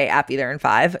Kennedy, aka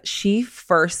 @BeThereIn5,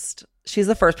 she's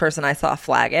the first person I saw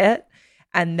flag it.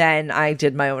 And then I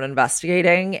did my own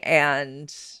investigating,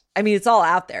 and I mean, it's all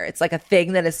out there. It's like a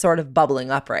thing that is sort of bubbling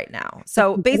up right now.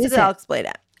 So basically, I'll explain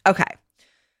it. Okay.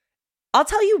 I'll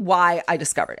tell you why I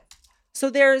discovered it. So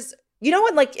there's,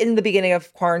 when like in the beginning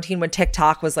of quarantine, when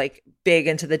TikTok was like big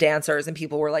into the dancers and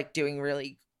people were like doing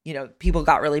really, people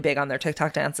got really big on their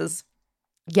TikTok dances.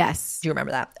 Yes. Do you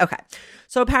remember that? Okay.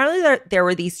 So apparently there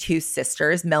were these two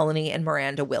sisters, Melanie and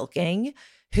Miranda Wilking,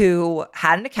 who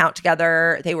had an account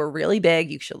together. They were really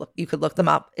big. You could look them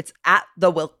up. It's at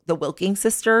the Wilking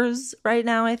sisters right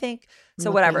now, I think.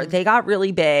 So whatever. They got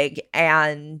really big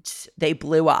and they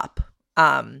blew up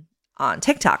on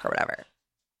TikTok or whatever.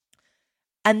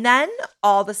 And then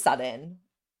all of a sudden,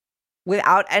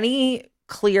 without any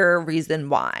clear reason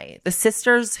why, the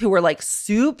sisters, who were like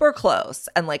super close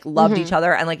and like loved each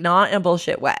other, and like not in a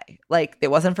bullshit way, like it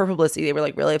wasn't for publicity, they were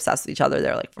like really obsessed with each other.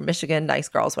 They're like from Michigan, nice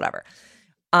girls, whatever.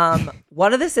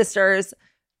 One of the sisters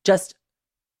just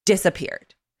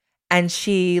disappeared, and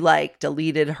she like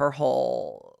deleted her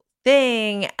whole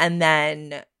thing, and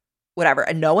then whatever,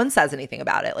 and no one says anything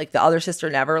about it. Like the other sister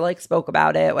never like spoke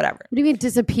about it, whatever. What do you mean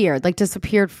disappeared? Like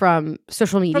disappeared from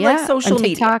social media? From like social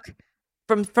media. TikTok?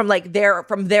 From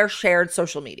their shared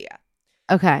social media.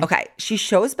 Okay. She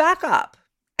shows back up,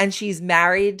 and she's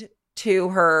married to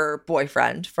her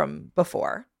boyfriend from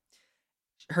before.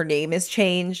 Her name is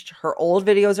changed. Her old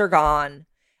videos are gone.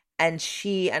 And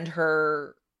she's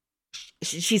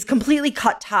completely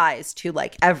cut ties to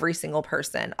like every single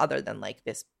person other than like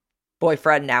this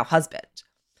boyfriend, now husband.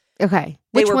 Okay.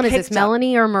 Which one is this,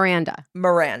 Melanie or Miranda?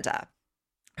 Miranda.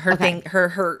 Her thing,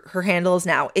 her handle is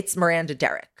now, it's Miranda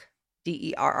Derrick.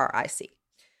 Derric.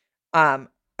 And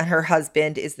her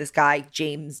husband is this guy,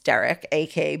 James Derrick,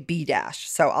 aka B Dash.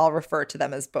 So I'll refer to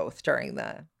them as both during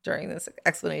this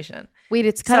explanation. Wait,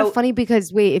 it's kind of funny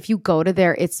because if you go to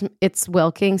their, it's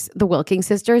Wilkings, the Wilking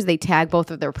sisters, they tag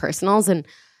both of their personals, and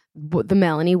the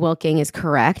Melanie Wilking is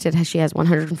correct. She has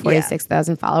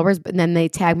 146,000 followers, but then they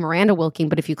tag Miranda Wilking.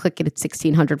 But if you click it, it's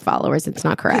 1,600 followers. It's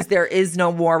not correct. Because there is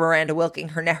no more Miranda Wilking.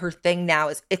 Her thing now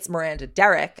is it's Miranda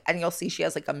Derrick, and you'll see she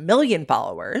has like 1 million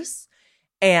followers,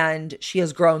 and she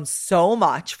has grown so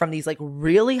much from these like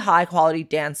really high quality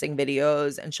dancing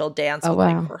videos, and she'll dance with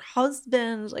like her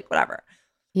husband, like whatever.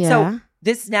 Yeah. So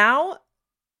it's now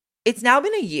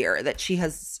been a year that she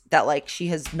has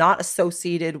not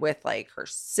associated with like her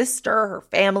sister, her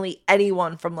family,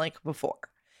 anyone from like before.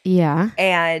 Yeah.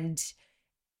 And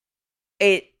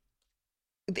it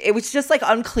was just like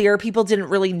unclear. People didn't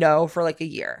really know for like a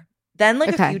year. Then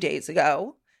like a few days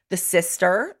ago, the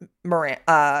sister,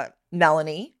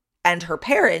 Melanie, and her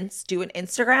parents do an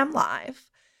Instagram live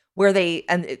where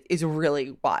and it is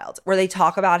really wild, where they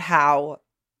talk about how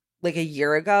like a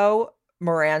year ago,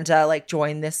 Miranda like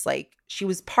joined this, like she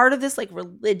was part of this like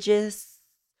religious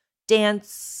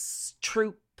dance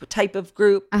troupe type of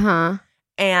group.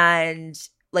 And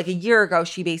like a year ago,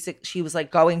 she was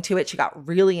like going to it. She got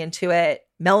really into it.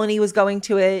 Melanie was going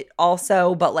to it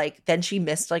also, but like then she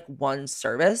missed like one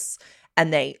service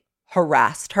and they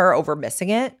harassed her over missing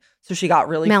it. So she got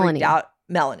really freaked out.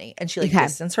 Melanie. And she like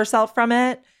distanced herself from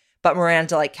it. But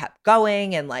Miranda like kept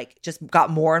going and like just got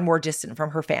more and more distant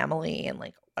from her family and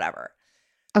like whatever.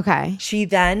 Okay. She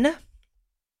then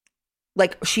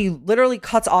like she literally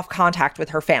cuts off contact with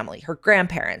her family, her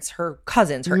grandparents, her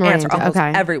cousins, her aunts, her uncles,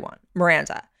 everyone.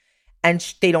 Miranda.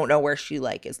 And they don't know where she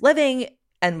like is living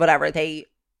and whatever. They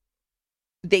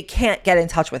can't get in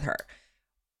touch with her.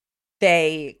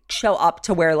 They show up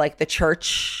to where like the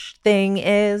church thing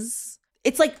is.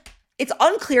 It's like it's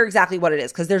unclear exactly what it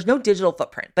is because there's no digital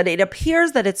footprint, but it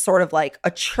appears that it's sort of like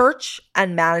a church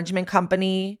and management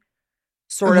company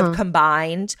sort of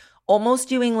combined, almost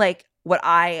doing like what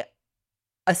I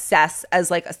assess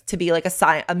as like to be like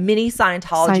a mini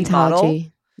Scientology model.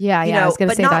 Yeah, I was going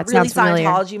to say that sounds familiar.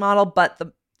 Not really Scientology model, but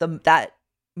that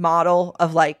model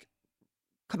of like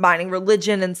combining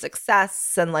religion and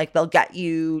success, and like they'll get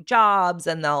you jobs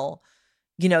and they'll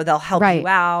help you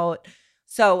out.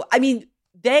 So I mean,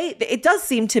 it does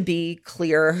seem to be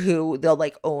clear who the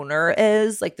like owner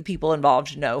is, like the people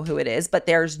involved know who it is, but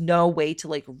there's no way to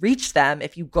like reach them.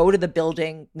 If you go to the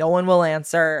building, no one will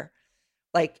answer.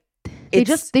 Like they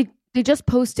just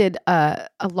posted a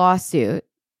lawsuit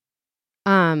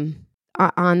on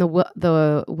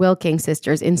the Wilking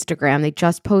sisters Instagram. They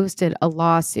just posted a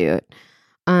lawsuit.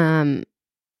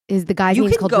 Is the guy's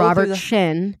name's called Robert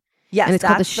Shin. Yes, and it's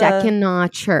called the Shekinah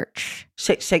Church.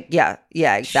 Yeah,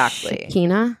 exactly.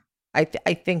 Shekinah? I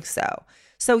think so.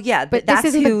 So yeah, but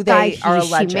that's who they are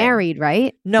alleging. She married,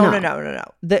 right? No.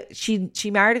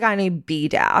 She married a guy named B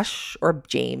Dash or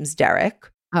James Derrick.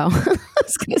 Oh, I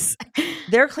was gonna say.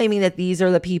 They're claiming that these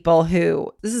are the people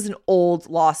who. This is an old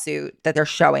lawsuit that they're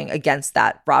showing against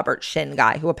that Robert Shin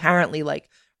guy who apparently like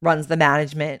runs the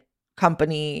management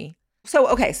company. So,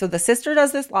 okay, so the sister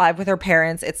does this live with her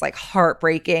parents. It's like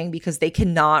heartbreaking because they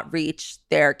cannot reach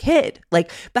their kid.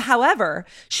 Like, but however,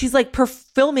 she's like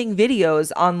filming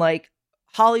videos on like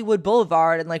Hollywood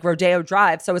Boulevard and like Rodeo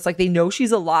Drive. So it's like they know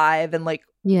she's alive and like,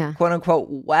 quote unquote,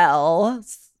 well,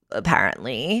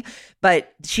 apparently.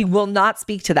 But she will not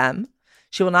speak to them.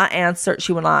 She will not answer.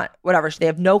 She will not, whatever. They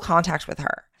have no contact with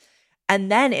her. And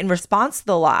then in response to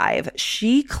the live,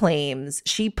 she claims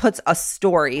she puts a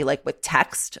story like with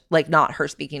text, like not her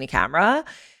speaking to camera,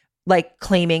 like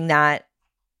claiming that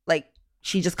like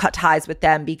she just cut ties with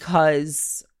them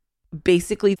because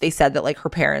basically they said that like her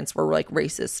parents were like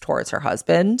racist towards her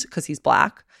husband because he's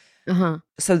Black.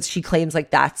 So she claims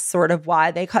like that's sort of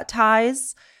why they cut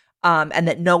ties. And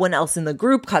that no one else in the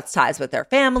group cuts ties with their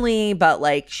family, but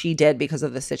like she did because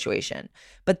of the situation.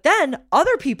 Then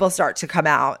other people start to come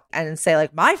out and say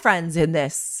like, my friend's in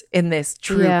this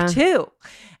troop too.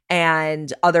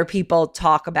 And other people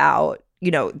talk about,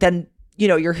 then,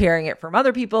 you're hearing it from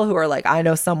other people who are like, I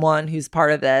know someone who's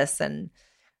part of this. And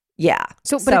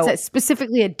So it's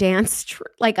specifically a dance,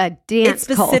 like a dance it's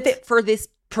specific cult. For this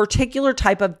particular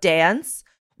type of dance,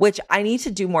 which I need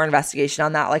to do more investigation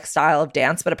on that like style of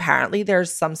dance. But apparently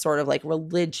there's some sort of like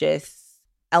religious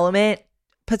element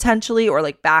potentially or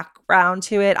like background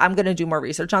to it. I'm going to do more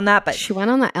research on that. But she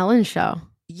went on the Ellen show.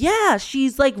 Yeah,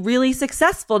 she's like really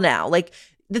successful now. Like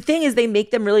the thing is they make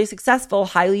them really successful,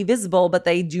 highly visible, but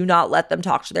they do not let them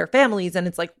talk to their families. And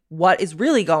it's like, what is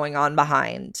really going on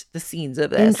behind the scenes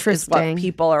of this is what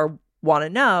people want to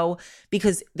know,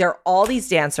 because there are all these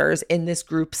dancers in this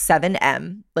group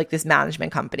 7M, like this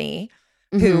management company,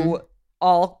 who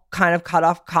all kind of cut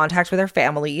off contact with their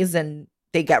families and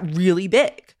they get really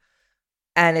big.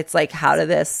 And it's like, how did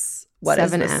this, what 7M,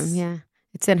 is this? Yeah.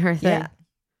 It's in her thing. Yeah.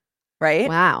 Right?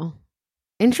 Wow.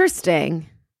 Interesting.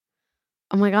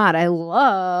 Oh my God. I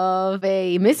love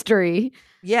a mystery.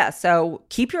 Yeah. So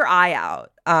keep your eye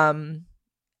out,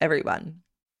 everyone.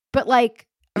 But like,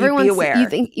 everyone's, be aware. You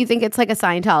think it's like a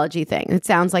Scientology thing. It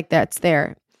sounds like that's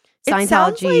there.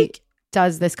 Scientology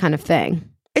does this kind of thing.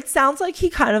 It sounds like he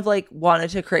kind of like wanted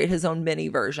to create his own mini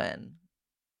version.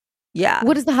 Yeah.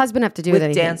 What does the husband have to do with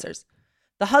anything? Dancers?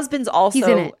 The husband's also, he's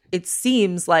in it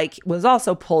seems like, was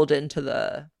also pulled into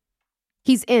the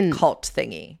cult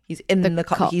thingy. He's in the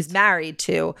cult. He's married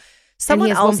to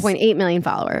someone else. And he has 1.8 million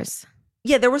followers.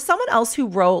 Yeah, there was someone else who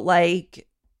wrote like,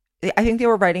 I think they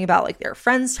were writing about like their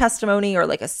friend's testimony or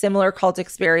like a similar cult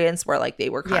experience where like they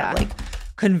were kind of like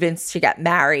convinced to get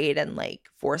married and like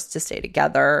forced to stay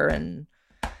together. And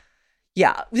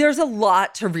yeah, there's a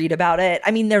lot to read about it. I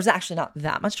mean, there's actually not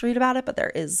that much to read about it, but there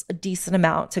is a decent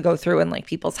amount to go through in like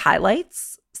people's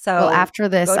highlights. So Well, after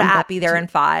this, go to I'm Appy there in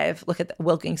 5. Look at the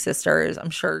Wilking sisters.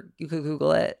 I'm sure you could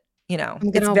Google it. You know, I'm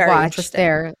it's gonna very watch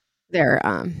interesting. their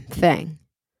thing.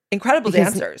 Incredible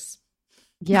because- dancers.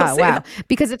 Yeah, I'll say wow. that.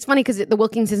 Because it's funny because the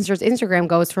Wilking sisters Instagram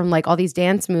goes from like all these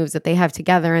dance moves that they have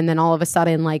together, and then all of a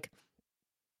sudden, like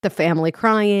the family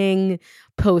crying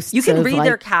posts. You can of, read like,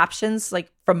 their captions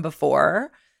like from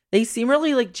before. They seem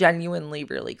really like genuinely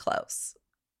really close.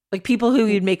 Like people who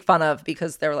you'd make fun of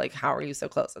because they're like, "How are you so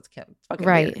close?" That's fucking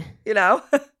Right. weird, you know.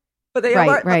 But they Right,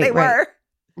 were. But they right. were.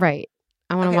 right.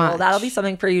 I want to Okay, watch. well, that'll be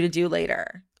something for you to do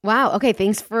later. Wow. Okay.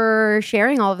 Thanks for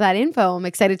sharing all of that info. I'm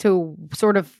excited to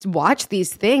sort of watch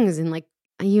these things and like,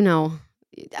 you know,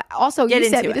 also Get you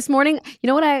sent into me it. this morning. You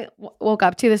know what I woke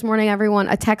up to this morning, everyone?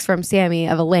 A text from Sammy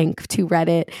of a link to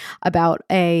Reddit about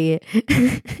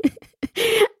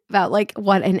about like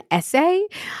what, an essay?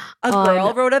 A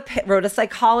on- girl wrote a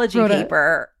psychology Wrote a-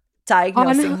 paper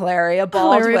diagnosing on Hilaria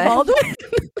Baldwin. Hilary Baldwin.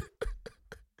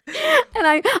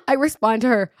 And I respond to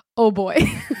her, oh boy.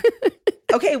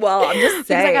 Okay, well, I'm just Because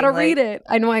saying. I gotta like, read it.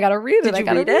 I know I gotta read it. Did I you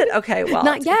gotta read it? Okay, well,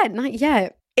 Not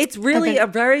yet. It's really Okay. a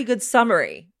very good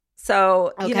summary.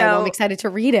 So Okay, you well, know, I'm excited to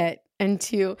read it and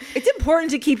to it's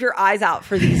important to keep your eyes out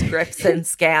for these grifts and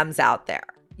scams out there.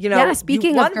 You know, Yeah,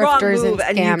 speaking you of one wrong grifters and move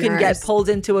and you can get scammers. pulled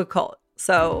into a cult.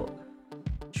 So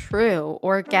True,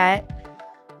 or get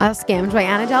scammed by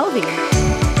Anna Delvey.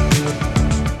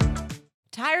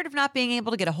 Tired of not being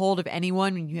able to get a hold of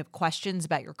anyone when you have questions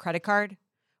about your credit card?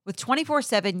 With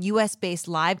 24/7 US-based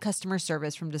live customer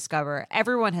service from Discover,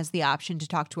 everyone has the option to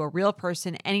talk to a real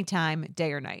person anytime,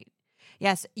 day or night.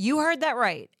 Yes, you heard that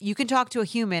right. You can talk to a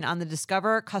human on the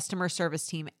Discover customer service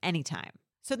team anytime.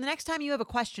 So the next time you have a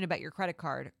question about your credit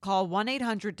card, call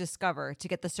 1-800-DISCOVER to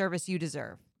get the service you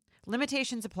deserve.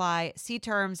 Limitations apply. See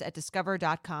terms at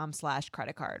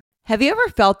discover.com/creditcard. Have you ever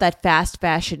felt that fast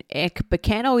fashion ick but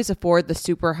can't always afford the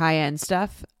super high-end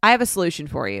stuff? I have a solution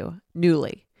for you.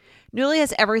 Nuuly. Nuuly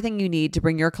has everything you need to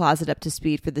bring your closet up to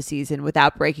speed for the season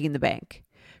without breaking the bank.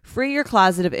 Free your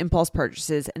closet of impulse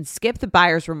purchases and skip the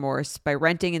buyer's remorse by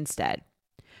renting instead.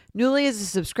 Nuuly is a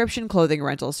subscription clothing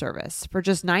rental service. For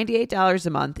just $98 a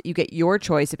month, you get your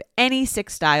choice of any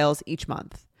 6 styles each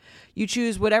month. You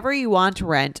choose whatever you want to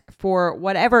rent for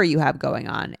whatever you have going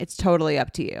on. It's totally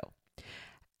up to you.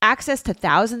 Access to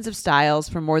thousands of styles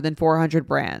from more than 400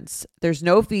 brands. There's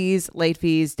no fees, late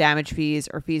fees, damage fees,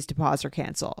 or fees to pause or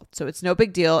cancel. So it's no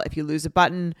big deal if you lose a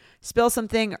button, spill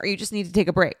something, or you just need to take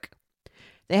a break.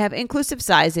 They have inclusive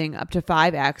sizing up to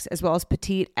 5X, as well as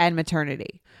petite and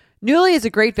maternity. Nuuly is a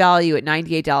great value at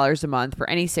 $98 a month for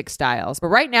any 6 styles. But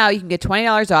right now, you can get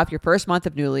 $20 off your first month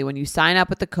of Nuuly when you sign up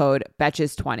with the code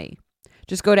BETCHES20.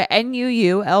 Just go to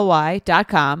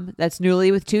NUULY.com, that's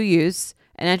Nuuly with 2 U's,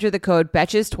 and enter the code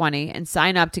BETCHES20 and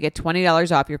sign up to get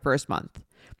 $20 off your first month.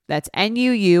 That's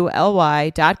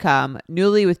NUULY.com,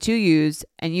 Nuuly with 2 U's,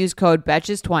 and use code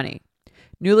BETCHES20.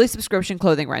 Nuuly subscription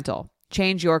clothing rental.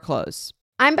 Change your clothes.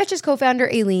 I'm Betches co-founder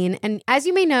Aileen, and as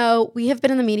you may know, we have been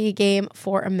in the media game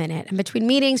for a minute. And between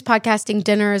meetings, podcasting,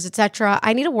 dinners, etc.,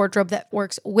 I need a wardrobe that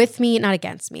works with me, not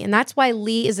against me. And that's why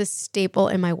Lee is a staple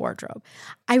in my wardrobe.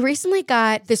 I recently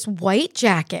got this white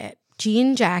jacket,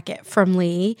 jean jacket from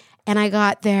Lee, and I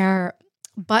got their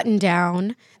button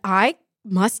down. I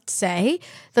must say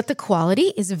that the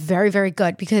quality is very, very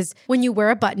good because when you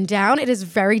wear a button down, it is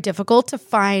very difficult to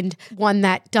find one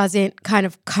that doesn't kind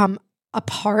of come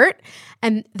apart.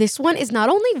 And this one is not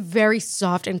only very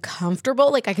soft and comfortable,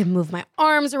 like I can move my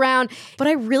arms around, but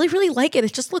I really, really like it.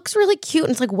 It just looks really cute.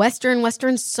 And it's like Western.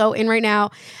 Western's so in right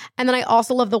now. And then I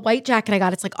also love the white jacket I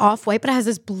got. It's like off-white, but it has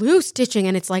this blue stitching.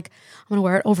 And it's like, I'm going to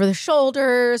wear it over the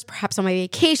shoulders, perhaps on my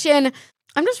vacation.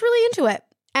 I'm just really into it.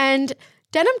 And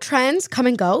denim trends come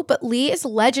and go, but Lee is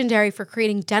legendary for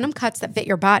creating denim cuts that fit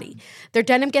your body. Their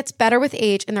denim gets better with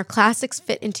age, and their classics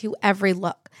fit into every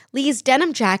look. Lee's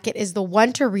denim jacket is the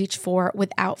one to reach for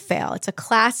without fail. It's a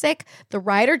classic. The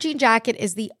Rider jean jacket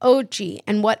is the OG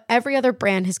and what every other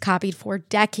brand has copied for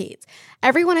decades.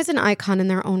 Everyone is an icon in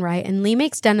their own right, and Lee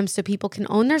makes denim so people can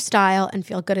own their style and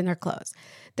feel good in their clothes.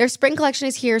 Their spring collection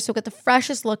is here, so get the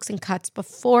freshest looks and cuts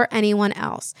before anyone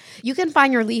else. You can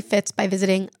find your Lee fits by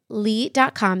visiting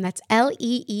lee.com. That's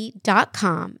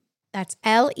Lee.com. That's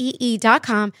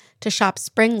Lee.com to shop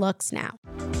spring looks now.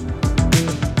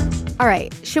 All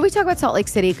right. Should we talk about Salt Lake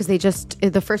City? Because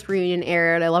the first reunion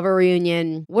aired. I love a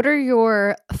reunion. What are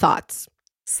your thoughts?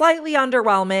 Slightly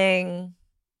underwhelming,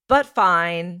 but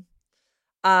fine.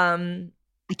 I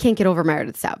can't get over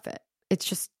Meredith's outfit. It's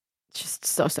just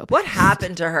so What bad.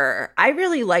 happened to her? I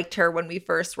really liked her when we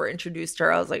first were introduced to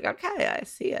her. I was like, okay, I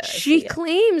see it. She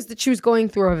claims that she was going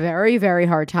through a very, very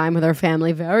hard time with her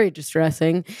family. Very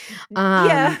distressing.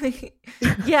 Yeah.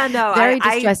 Yeah, no, very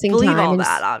I distressing believe time. all And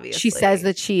that, obviously. She says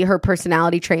that her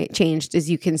personality changed, as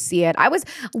you can see it.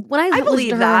 When I listened believe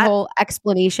to her that. whole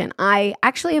explanation, I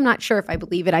actually am not sure if I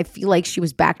believe it. I feel like she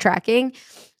was backtracking.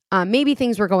 Maybe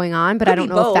things were going on, but I Could don't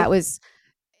be know if that both. was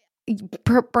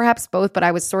perhaps both. But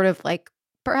I was sort of like,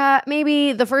 perhaps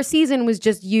maybe the first season was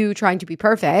just you trying to be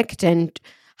perfect and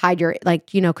hide your, like,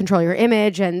 control your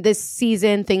image. And this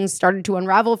season, things started to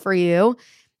unravel for you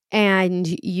and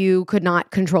you could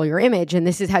not control your image. And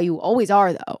this is how you always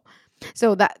are, though.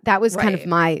 So that was kind of Right.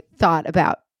 my thought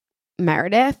about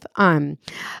Meredith.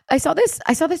 I saw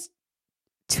this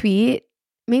tweet.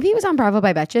 Maybe it was on Bravo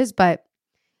by Betches, but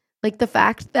like the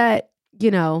fact that,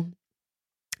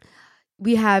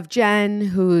 we have Jen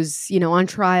who's, on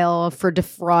trial for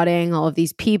defrauding all of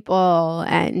these people,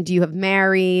 and you have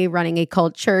Mary running a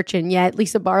cult church, and yet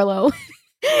Lisa Barlow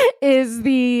is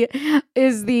the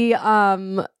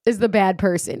bad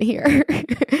person here.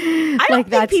 I don't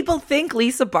think people think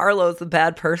Lisa Barlow's the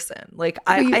bad person. Like,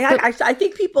 I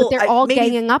think people... But they're all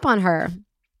ganging up on her.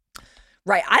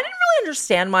 Right. I didn't really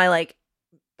understand why, like,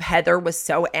 Heather was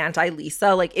so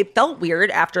anti-Lisa. Like, it felt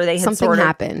weird after they had Something sort of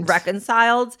happened.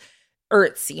 reconciled, or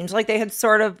it seemed like they had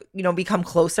sort of, become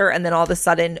closer, and then all of a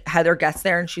sudden Heather gets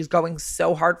there and she's going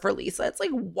so hard for Lisa. It's like,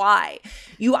 why?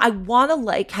 I want to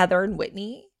like Heather and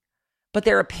Whitney, but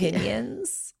their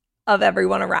opinions of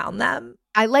everyone around them,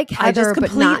 I like Heather, I just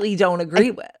but not. completely don't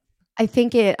agree with. I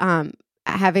think it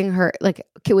having her like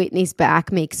Whitney's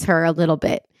back makes her a little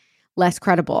bit less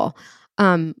credible.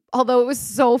 Although it was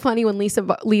so funny when Lisa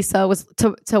was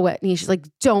to Whitney, she's like,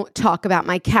 "Don't talk about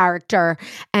my character,"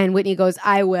 and Whitney goes,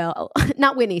 "I will."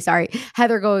 Not Whitney, sorry.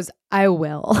 Heather goes, "I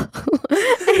will."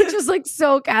 And just like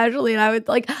so casually, and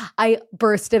I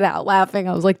bursted out laughing.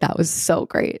 I was like, "That was so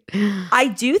great." I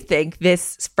do think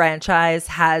this franchise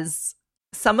has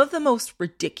some of the most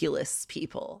ridiculous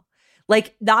people.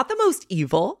 Like, not the most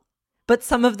evil, but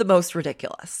some of the most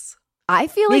ridiculous. I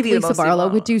feel like Maybe the Lisa most Barlow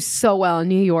evil. would do so well in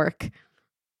New York.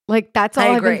 Like, that's all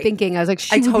I've been agree. thinking. I was like,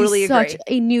 she I would totally be such agree.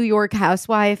 a New York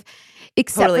housewife,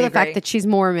 except Totally for the fact agree. that she's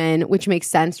Mormon, which makes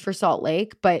sense for Salt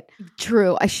Lake. But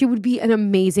true, she would be an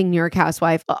amazing New York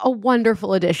housewife, a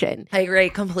wonderful addition. I agree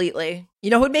completely. You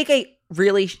know who would make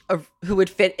who would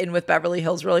fit in with Beverly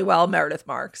Hills really well? Meredith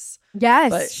Marks. Yes,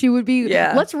 But- she would be.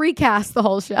 yeah. Let's recast the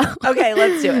whole show. Okay,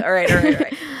 let's do it. All right.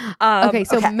 Okay,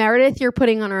 so Meredith, you're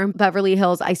putting on her in Beverly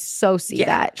Hills. I so see Yeah.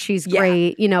 that. She's Yeah.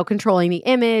 great, controlling the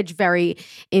image, very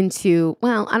into,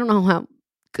 well, I don't know how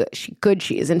good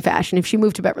she is in fashion. If she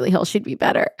moved to Beverly Hills, she'd be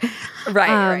better.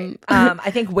 Right.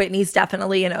 I think Whitney's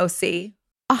definitely an OC.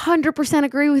 100%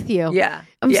 agree with you. Yeah.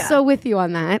 I'm yeah. so with you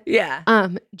on that. Yeah.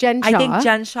 Jen Shaw. I think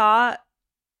Jen Shaw,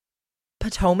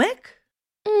 Potomac,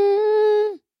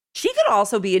 she could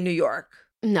also be in New York.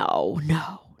 No.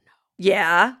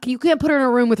 Yeah. You can't put her in a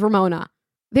room with Ramona.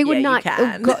 They would Yeah, you not.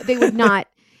 can. They would not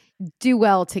do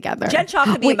well together. Jen Shaw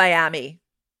could be Wait, in Miami.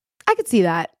 I could see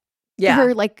that. Yeah.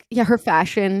 Her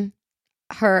fashion,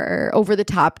 her over the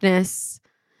topness.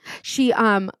 She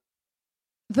the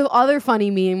other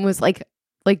funny meme was like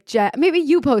Jen, maybe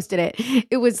you posted it.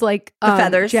 It was like The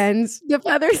feathers. Jen's Yeah.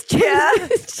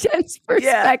 Jen's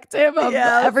perspective of Yeah,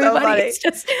 that's so everybody. funny. It's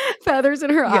just feathers in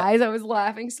her Yeah. eyes. I was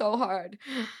laughing so hard.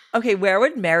 Okay, where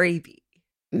would Mary be?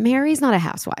 Mary's not a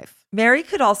housewife. Mary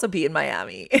could also be in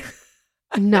Miami.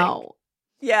 No.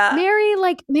 Yeah.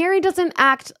 Mary doesn't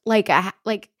act like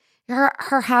her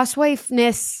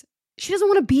housewifeness. She doesn't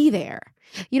want to be there.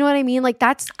 You know what I mean? Like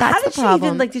that's How the did she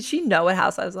problem. even did she know what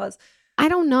Housewives was? I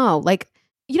don't know. Like,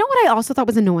 you know what I also thought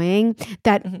was annoying?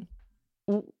 That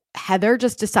Heather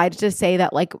just decided to say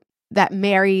that that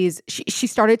Mary's she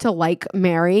started to like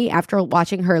Mary after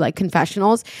watching her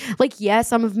confessionals. Like, yes,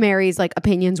 some of Mary's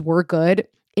opinions were good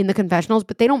in the confessionals,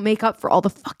 but they don't make up for all the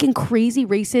fucking crazy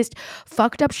racist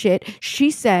fucked up shit she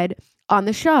said on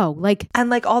the show.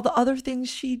 And all the other things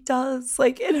she does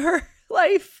in her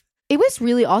life. It was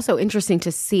really also interesting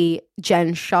to see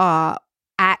Jen Shaw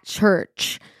at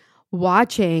church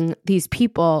watching these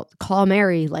people call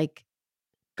Mary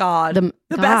God. the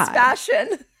best God. fashion.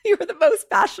 You were the most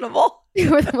fashionable. You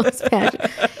were the most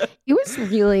passionate. It was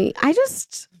really, I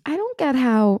don't get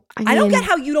how. I don't get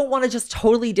how you don't want to just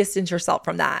totally distance yourself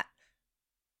from that.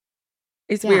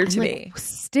 It's weird to me.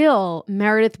 Still,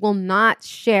 Meredith will not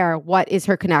share what is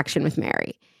her connection with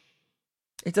Mary.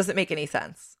 It doesn't make any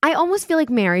sense. I almost feel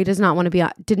like Mary did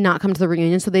not come to the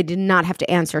reunion, so they did not have to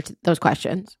answer those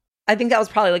questions. I think that was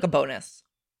probably a bonus.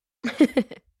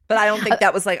 But I don't think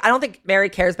that was like, I don't think Mary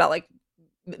cares about like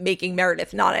making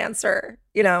Meredith not answer,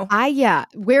 you know?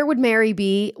 Where would Mary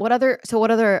be? What other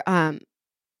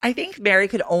I think Mary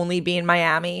could only be in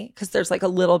Miami because there's like a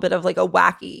little bit of like a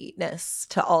wackiness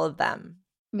to all of them.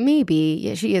 maybe.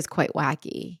 Yeah, she is quite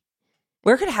wacky.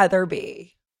 Where could Heather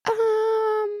be?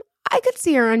 I could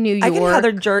see her in New York. I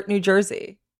could Heather New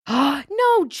Jersey.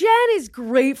 No, Jen is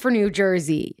great for New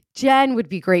Jersey. Jen would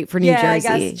be great for New Jersey.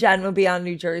 I guess Jen would be on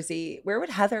New Jersey. Where would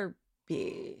Heather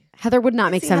be? Heather would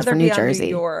not make sense Heather for New be on Jersey.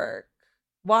 New York.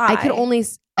 Why?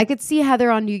 I could see Heather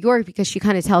on New York because she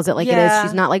kind of tells it like it is.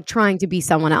 She's not like trying to be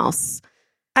someone else.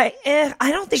 I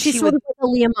don't think She's she sort would. of like a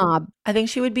Leah Mobb. I think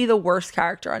she would be the worst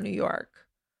character on New York.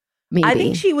 Maybe. I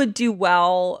think she would do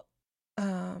well.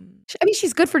 I mean,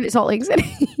 she's good for Salt Lake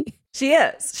City. She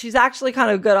is. She's actually kind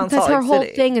of good on because Salt Lake her whole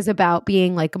City. thing is about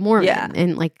being like a Mormon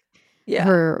and like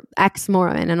her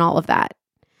ex-Mormon and all of that.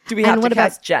 Do we have to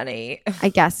cast Jenny? I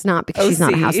guess not because she's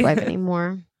not a OC. housewife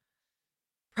anymore.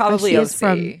 Probably Well,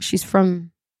 OC. she's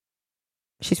from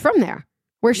there.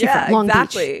 Where's she from? Long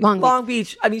exactly. Beach. Long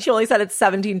Beach. Beach. I mean, she only said it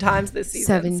 17 times this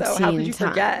season. So how could you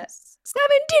forget?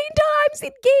 17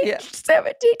 times engaged.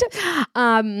 17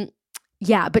 times.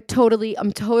 Yeah, but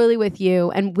I'm totally with you.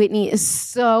 And Whitney is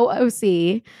so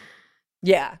OC.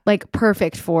 Yeah. Like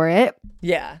perfect for it.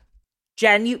 Yeah.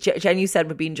 Jen, you said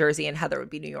would be in Jersey and Heather would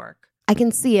be New York. I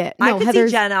can see it. I could see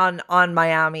Jen on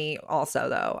Miami also,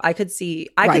 though. I could see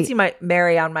my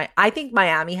Mary on I think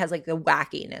Miami has like the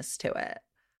wackiness to it.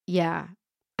 Yeah,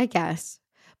 I guess.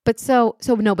 But so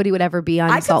nobody would ever be on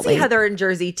Salt Lake. I could see Heather in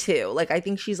Jersey too. Like I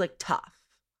think she's like tough.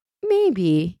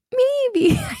 Maybe.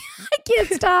 I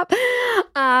can't stop.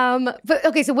 But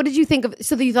okay, so what did you think of?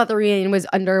 So you thought the reunion was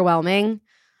underwhelming?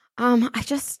 I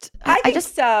think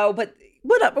so, but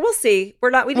whatever. We'll see.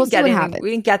 We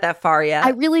didn't get that far yet.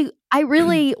 I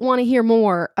really want to hear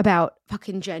more about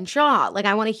fucking Jen Shaw. Like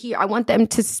I want them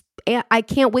to. I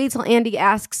can't wait till Andy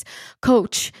asks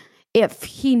Coach if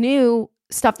he knew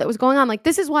stuff that was going on. Like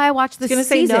this is why I watched this season.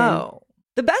 Say no.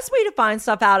 The best way to find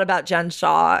stuff out about Jen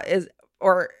Shaw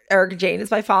or Erica Jane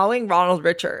is by following Ronald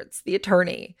Richards, the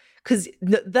attorney, because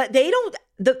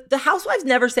the housewives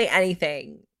never say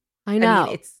anything. I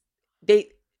know. I mean,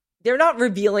 they're not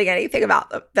revealing anything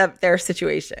about their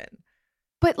situation.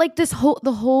 But like the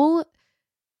whole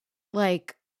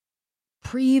like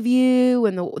preview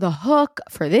and the hook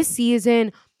for this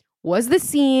season was the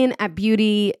scene at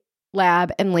Beauty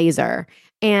Lab and Laser.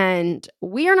 And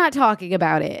we are not talking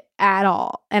about it at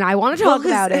all. And I want to talk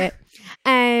about it.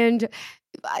 And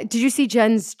did you see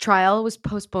Jen's trial was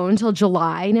postponed until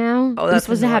July now? Oh, that's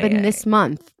supposed to happen this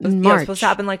month. It was supposed to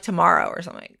happen like tomorrow or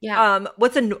something. Yeah.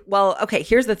 Okay,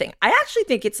 here's the thing. I actually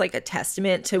think it's like a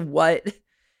testament to what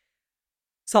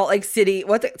Salt Lake City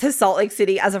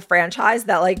as a franchise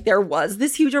that like there was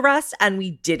this huge arrest and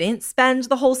we didn't spend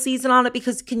the whole season on it,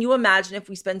 because can you imagine if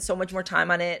we spend so much more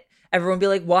time on it? Everyone would be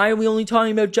like, why are we only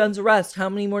talking about Jen's arrest? How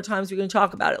many more times are we going to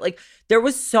talk about it? Like there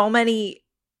was so many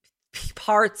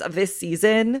parts of this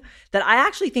season that I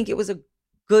actually think it was a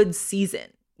good season.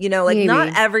 You know, like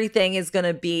not everything is going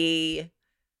to be,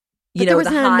 the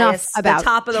highest, the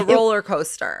top of the roller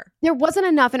coaster. There wasn't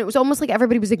enough, and it was almost like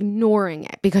everybody was ignoring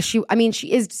it because she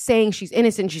is saying she's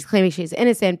innocent. She's claiming she's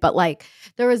innocent, but like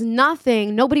there was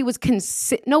nothing. Nobody was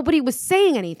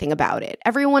saying anything about it.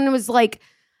 Everyone was like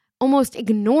almost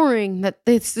ignoring that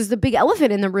this is the big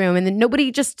elephant in the room, and then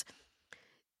nobody just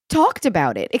talked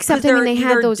about it. Except they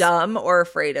had those dumb or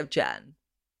afraid of Jen.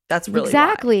 That's really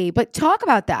exactly. why. But talk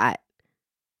about that.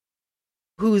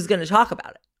 Who's going to talk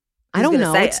about it? I don't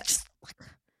know. It's just like,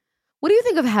 what do you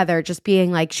think of Heather just being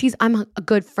like, I'm a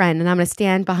good friend and I'm going to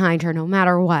stand behind her no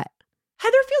matter what?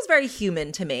 Heather feels very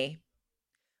human to me.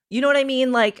 You know what I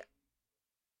mean? Like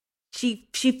she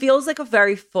feels like a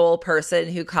very full person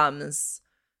who comes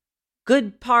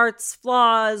good parts,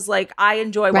 flaws. Like I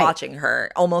enjoy watching her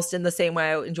almost in the same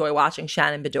way I enjoy watching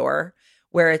Shannon Bedore,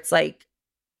 where it's like,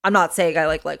 I'm not saying I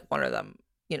like one of them,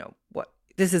 I'm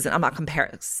not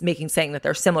saying that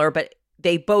they're similar, but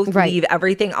they both leave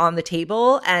everything on the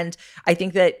table. And I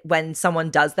think that when someone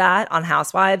does that on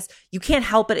Housewives, you can't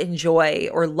help but enjoy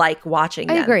or like watching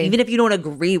them. I agree. Even if you don't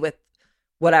agree with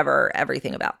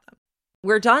everything about them.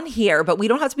 We're done here, but we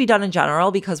don't have to be done in general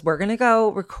because we're going to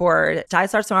go record Diet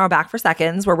Starts Tomorrow Back for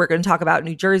Seconds, where we're going to talk about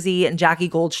New Jersey and Jackie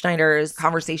Goldschneider's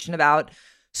conversation about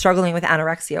struggling with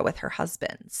anorexia with her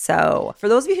husband. So for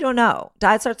those of you who don't know,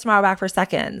 Diet Starts Tomorrow Back for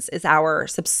Seconds is our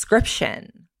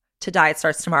subscription to Diet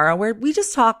Starts Tomorrow, where we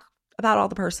just talk about all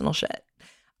the personal shit,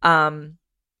 the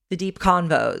deep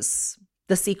convos,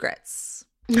 the secrets,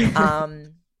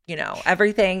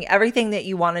 everything that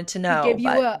you wanted to know. We give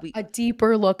you a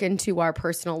deeper look into our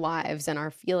personal lives and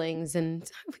our feelings, and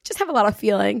we just have a lot of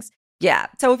feelings. Yeah.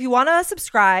 So if you want to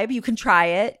subscribe, you can try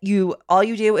it. All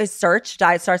you do is search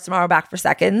Diet Starts Tomorrow Back for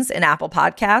Seconds in Apple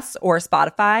Podcasts or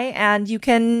Spotify, and you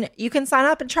can sign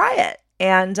up and try it.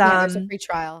 And there's a free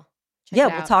trial. We'll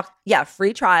talk. Yeah,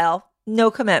 free trial,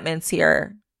 no commitments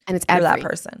here, and it's for ad-free. that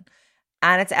person,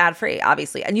 and it's ad free,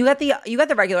 obviously. And you get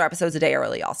the regular episodes a day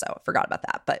early. Also, I forgot about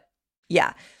that, but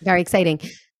yeah, very exciting.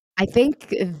 I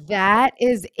think that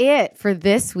is it for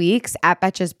this week's At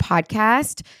Betches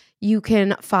podcast. You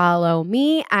can follow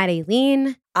me at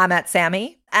Aileen. I'm at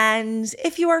Sammy, and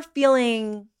if you are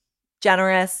feeling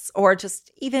generous or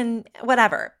just even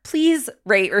whatever, please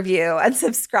rate, review, and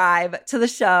subscribe to the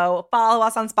show. Follow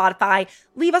us on Spotify.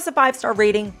 Leave us a 5-star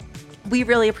rating. We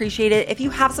really appreciate it. If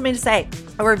you have something to say,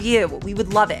 a review, we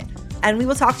would love it. And we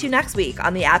will talk to you next week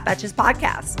on the At Betches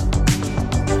podcast.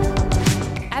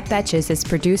 At Betches is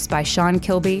produced by Sean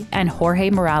Kilby and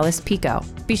Jorge Morales Pico.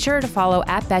 Be sure to follow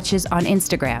At Betches on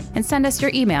Instagram and send us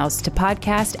your emails to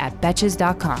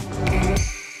podcast@betches.com.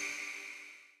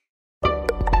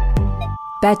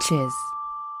 Betches.